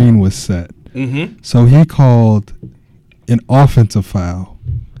screen was set. Mm-hmm. So he called an offensive foul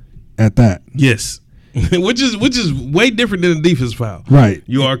at that. Yes. which is way different than a defense foul. Right.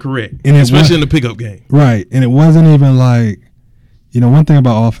 You are correct. And especially in the pickup game. Right. And it wasn't even like, one thing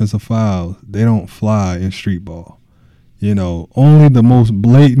about offensive fouls, they don't fly in street ball. Only the most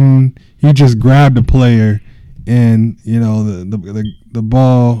blatant, he just grabbed the player and, the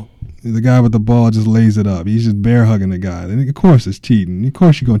ball, the guy with the ball just lays it up. He's just bear hugging the guy. And of course it's cheating. Of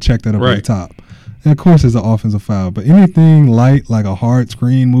course you're going to check that up at the top. And of course it's an offensive foul. But anything light, like a hard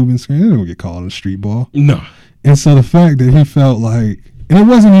screen, moving screen, it don't get called in street ball. No. And so the fact that he felt like, and it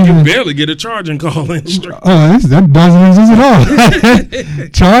wasn't even. You barely get a charging call in street. Oh, that doesn't exist at all.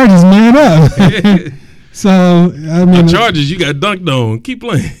 Charges man up. So, I mean. The charges, you got dunked on. Keep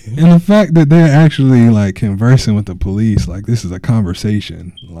playing. And the fact that they're actually, conversing with the police, this is a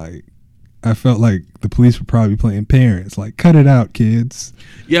conversation. I felt like the police were probably playing parents. Cut it out, kids.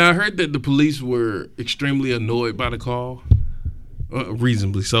 Yeah, I heard that the police were extremely annoyed by the call.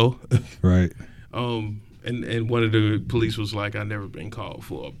 Reasonably so. Right. And one of the police was like, I've never been called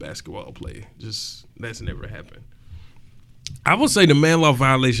for a basketball play. Just, that's never happened. I would say the man law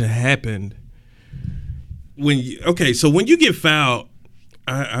violation happened when you get fouled.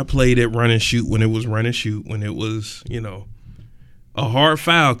 I played at run and shoot when it was run and shoot, when it was, a hard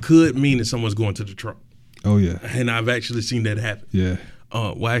foul could mean that someone's going to the trunk. Oh, yeah. And I've actually seen that happen. Yeah.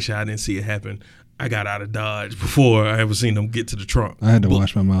 Actually, I didn't see it happen. I got out of Dodge before I ever seen them get to the trunk. I had to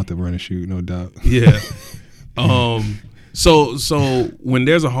wash my mouth at run and shoot, no doubt. Yeah. So when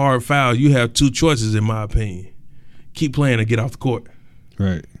there's a hard foul, you have two choices, in my opinion. Keep playing or get off the court.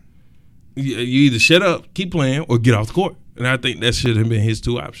 Right. You either shut up, keep playing, or get off the court. And I think that should have been his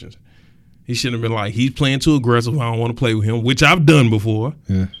two options. He shouldn't have been like, he's playing too aggressive, I don't want to play with him, which I've done before.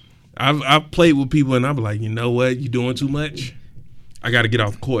 Yeah. I've played with people and I'm like, you know what, you're doing too much. I got to get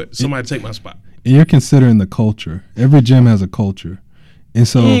off the court. Somebody take my spot. And you're considering the culture. Every gym has a culture. And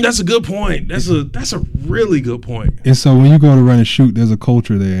so that's a good point. That's a really good point. And so when you go to run and shoot, there's a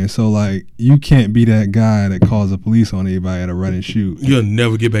culture there. And so you can't be that guy that calls the police on anybody at a run and shoot. You'll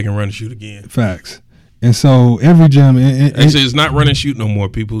never get back and run and shoot again. Facts. And so every gym, actually, it's not run and shoot no more,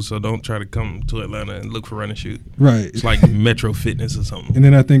 people. So don't try to come to Atlanta and look for run and shoot. Right. It's like Metro Fitness or something. And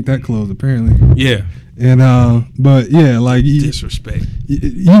then I think that closed apparently. Yeah. And but yeah, disrespect.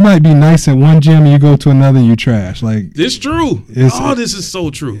 You might be nice at one gym and you go to another and you trash. It's true. This is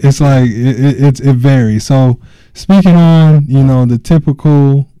so true. It's it varies. So speaking on the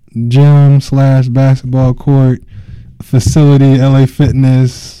typical gym / basketball court – facility, LA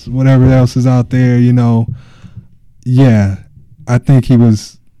Fitness, whatever else is out there, Yeah, I think he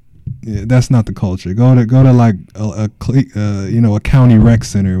was. Yeah, that's not the culture. Go to like a county rec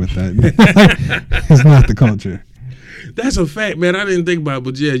center with that. It's not the culture. That's a fact, man. I didn't think about it,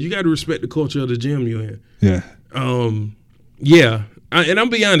 but yeah, you got to respect the culture of the gym you're in. Yeah. Yeah. And I'm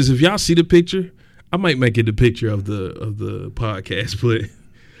be honest, if y'all see the picture, I might make it the picture of the podcast, but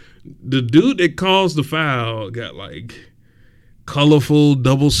the dude that calls the foul got like colorful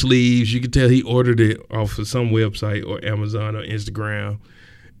double sleeves. You can tell he ordered it off of some website or Amazon or Instagram.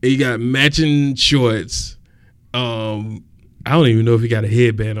 He got matching shorts. I don't even know if he got a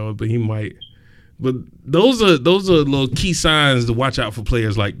headband on, but he might. But those are little key signs to watch out for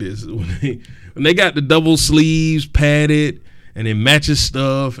players like this. When they got the double sleeves padded and it matches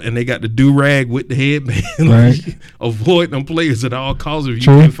stuff, and they got the do-rag with the headband. Right. Avoid them players at all costs if you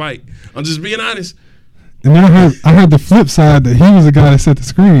True. can fight. I'm just being honest. And then I heard the flip side that he was the guy that set the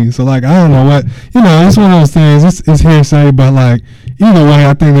screen. So like I don't know what it's one of those things. It's hearsay, but like either way,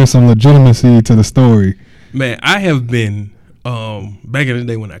 I think there's some legitimacy to the story. Man, I have been back in the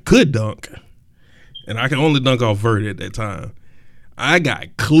day when I could dunk, and I could only dunk off vert at that time. I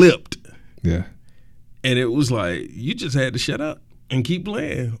got clipped. Yeah. And it was like you just had to shut up and keep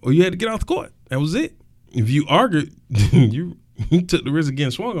playing, or you had to get off the court. That was it. If you argued, you took the risk of getting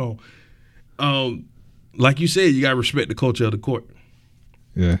swung on. Like you said, you gotta respect the culture of the court.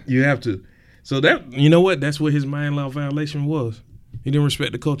 Yeah. You have to. So that you know what? That's what his mind law violation was. He didn't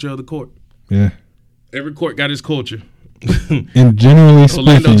respect the culture of the court. Yeah. Every court got its culture. And generally speaking,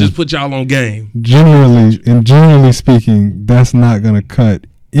 Orlando just put y'all on game. Generally speaking, that's not gonna cut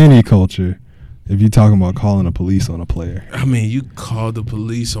any culture if you're talking about calling the police on a player. I mean, you called the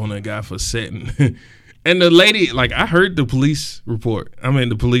police on a guy for setting. And the lady, like, I heard the police report. I mean,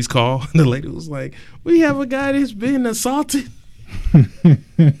 the police call. And the lady was like, we have a guy that's been assaulted.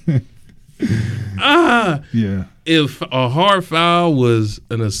 Yeah. If a hard foul was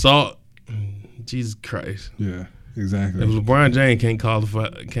an assault, Jesus Christ. Yeah, exactly. If LeBron James can't call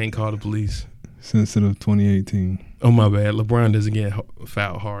the police. Sensitive 2018. Oh, my bad. LeBron doesn't get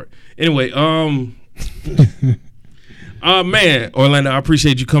fouled hard. Anyway, man, Orlando, I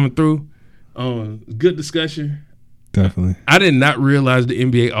appreciate you coming through. Good discussion. Definitely. I did not realize the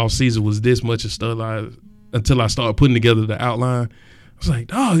NBA offseason was this much of stuff until I started putting together the outline. I was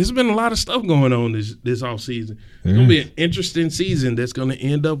like, oh, there's been a lot of stuff going on this offseason. It's going to be an interesting season that's going to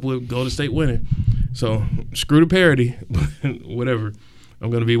end up with Golden State winning. So screw the parody, whatever.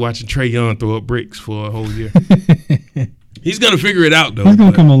 I'm going to be watching Trae Young throw up bricks for a whole year. He's going to figure it out, though. He's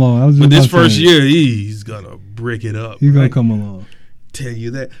going to come along. But this first year, he's going to brick it up. He's going to come along. Tell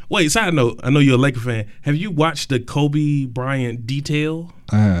you that. Wait, side note, I know you're a Laker fan. Have you watched the Kobe Bryant detail?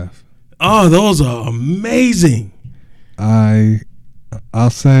 I have. Oh, those are amazing. I'll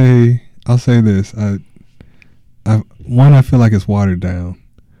say this. I feel like it's watered down.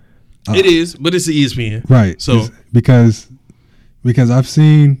 It is, but it's ESPN. Right. So because I've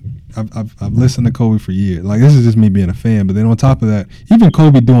listened to Kobe for years. Like, this is just me being a fan. But then on top of that, even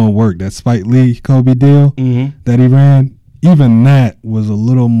Kobe doing work, that Spike Lee Kobe deal that he ran, even that was a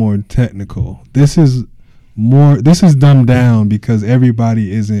little more technical. This is dumbed down because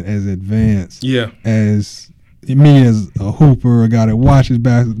everybody isn't as advanced as me as a hooper, a guy that watches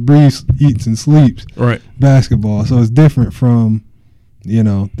breathes, eats, and sleeps basketball. So it's different from,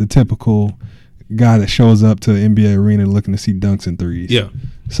 the typical guy that shows up to the NBA arena looking to see dunks and threes. Yeah.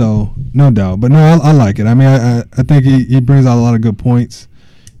 So no doubt, but no, I like it. I mean, I think he brings out a lot of good points.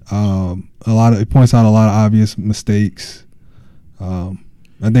 It points out a lot of obvious mistakes. I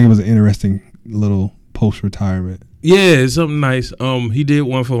think it was an interesting little post-retirement. Yeah, it's something nice. He did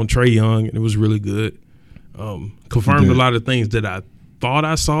one for Trae Young, and it was really good. Confirmed a lot of things that I thought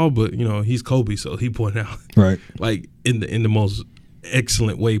I saw, but he's Kobe, so he pointed out like in the most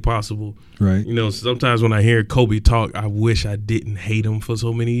excellent way possible. Right. Sometimes when I hear Kobe talk, I wish I didn't hate him for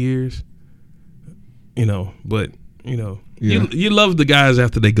so many years. But you love the guys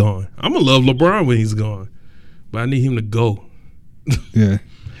after they gone. I'm gonna love LeBron when he's gone, but I need him to go. Yeah.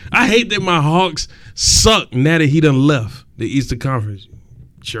 I hate that my Hawks suck now that he done left the Eastern Conference.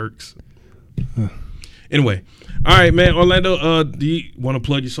 Jerks. Anyway, all right, man. Orlando, do you want to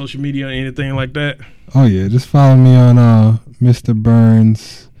plug your social media or anything like that? Oh, yeah. Just follow me on Mr.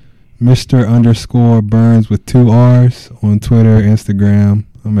 Burns, Mr._Burns with 2 R's on Twitter, Instagram.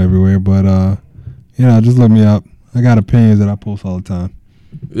 I'm everywhere. But, just look me up. I got opinions that I post all the time.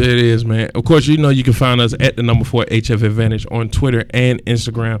 It is, man. Of course, you can find us at the number 4 HF Advantage on Twitter and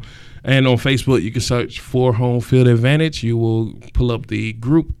Instagram. And on Facebook, you can search for Home Field Advantage. You will pull up the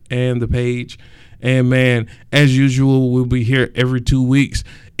group and the page. And, man, as usual, we'll be here every 2 weeks.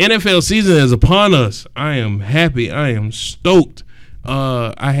 NFL season is upon us. I am happy. I am stoked.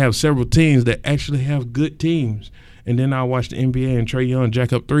 I have several teams that actually have good teams. And then I watch the NBA and Trae Young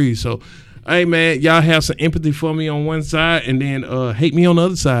jack up threes. So, hey, man, y'all have some empathy for me on one side and then hate me on the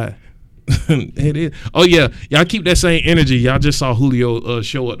other side. It is. Oh, yeah. Y'all keep that same energy. Y'all just saw Julio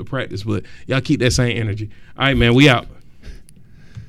show up to practice, but y'all keep that same energy. All right, man, we out.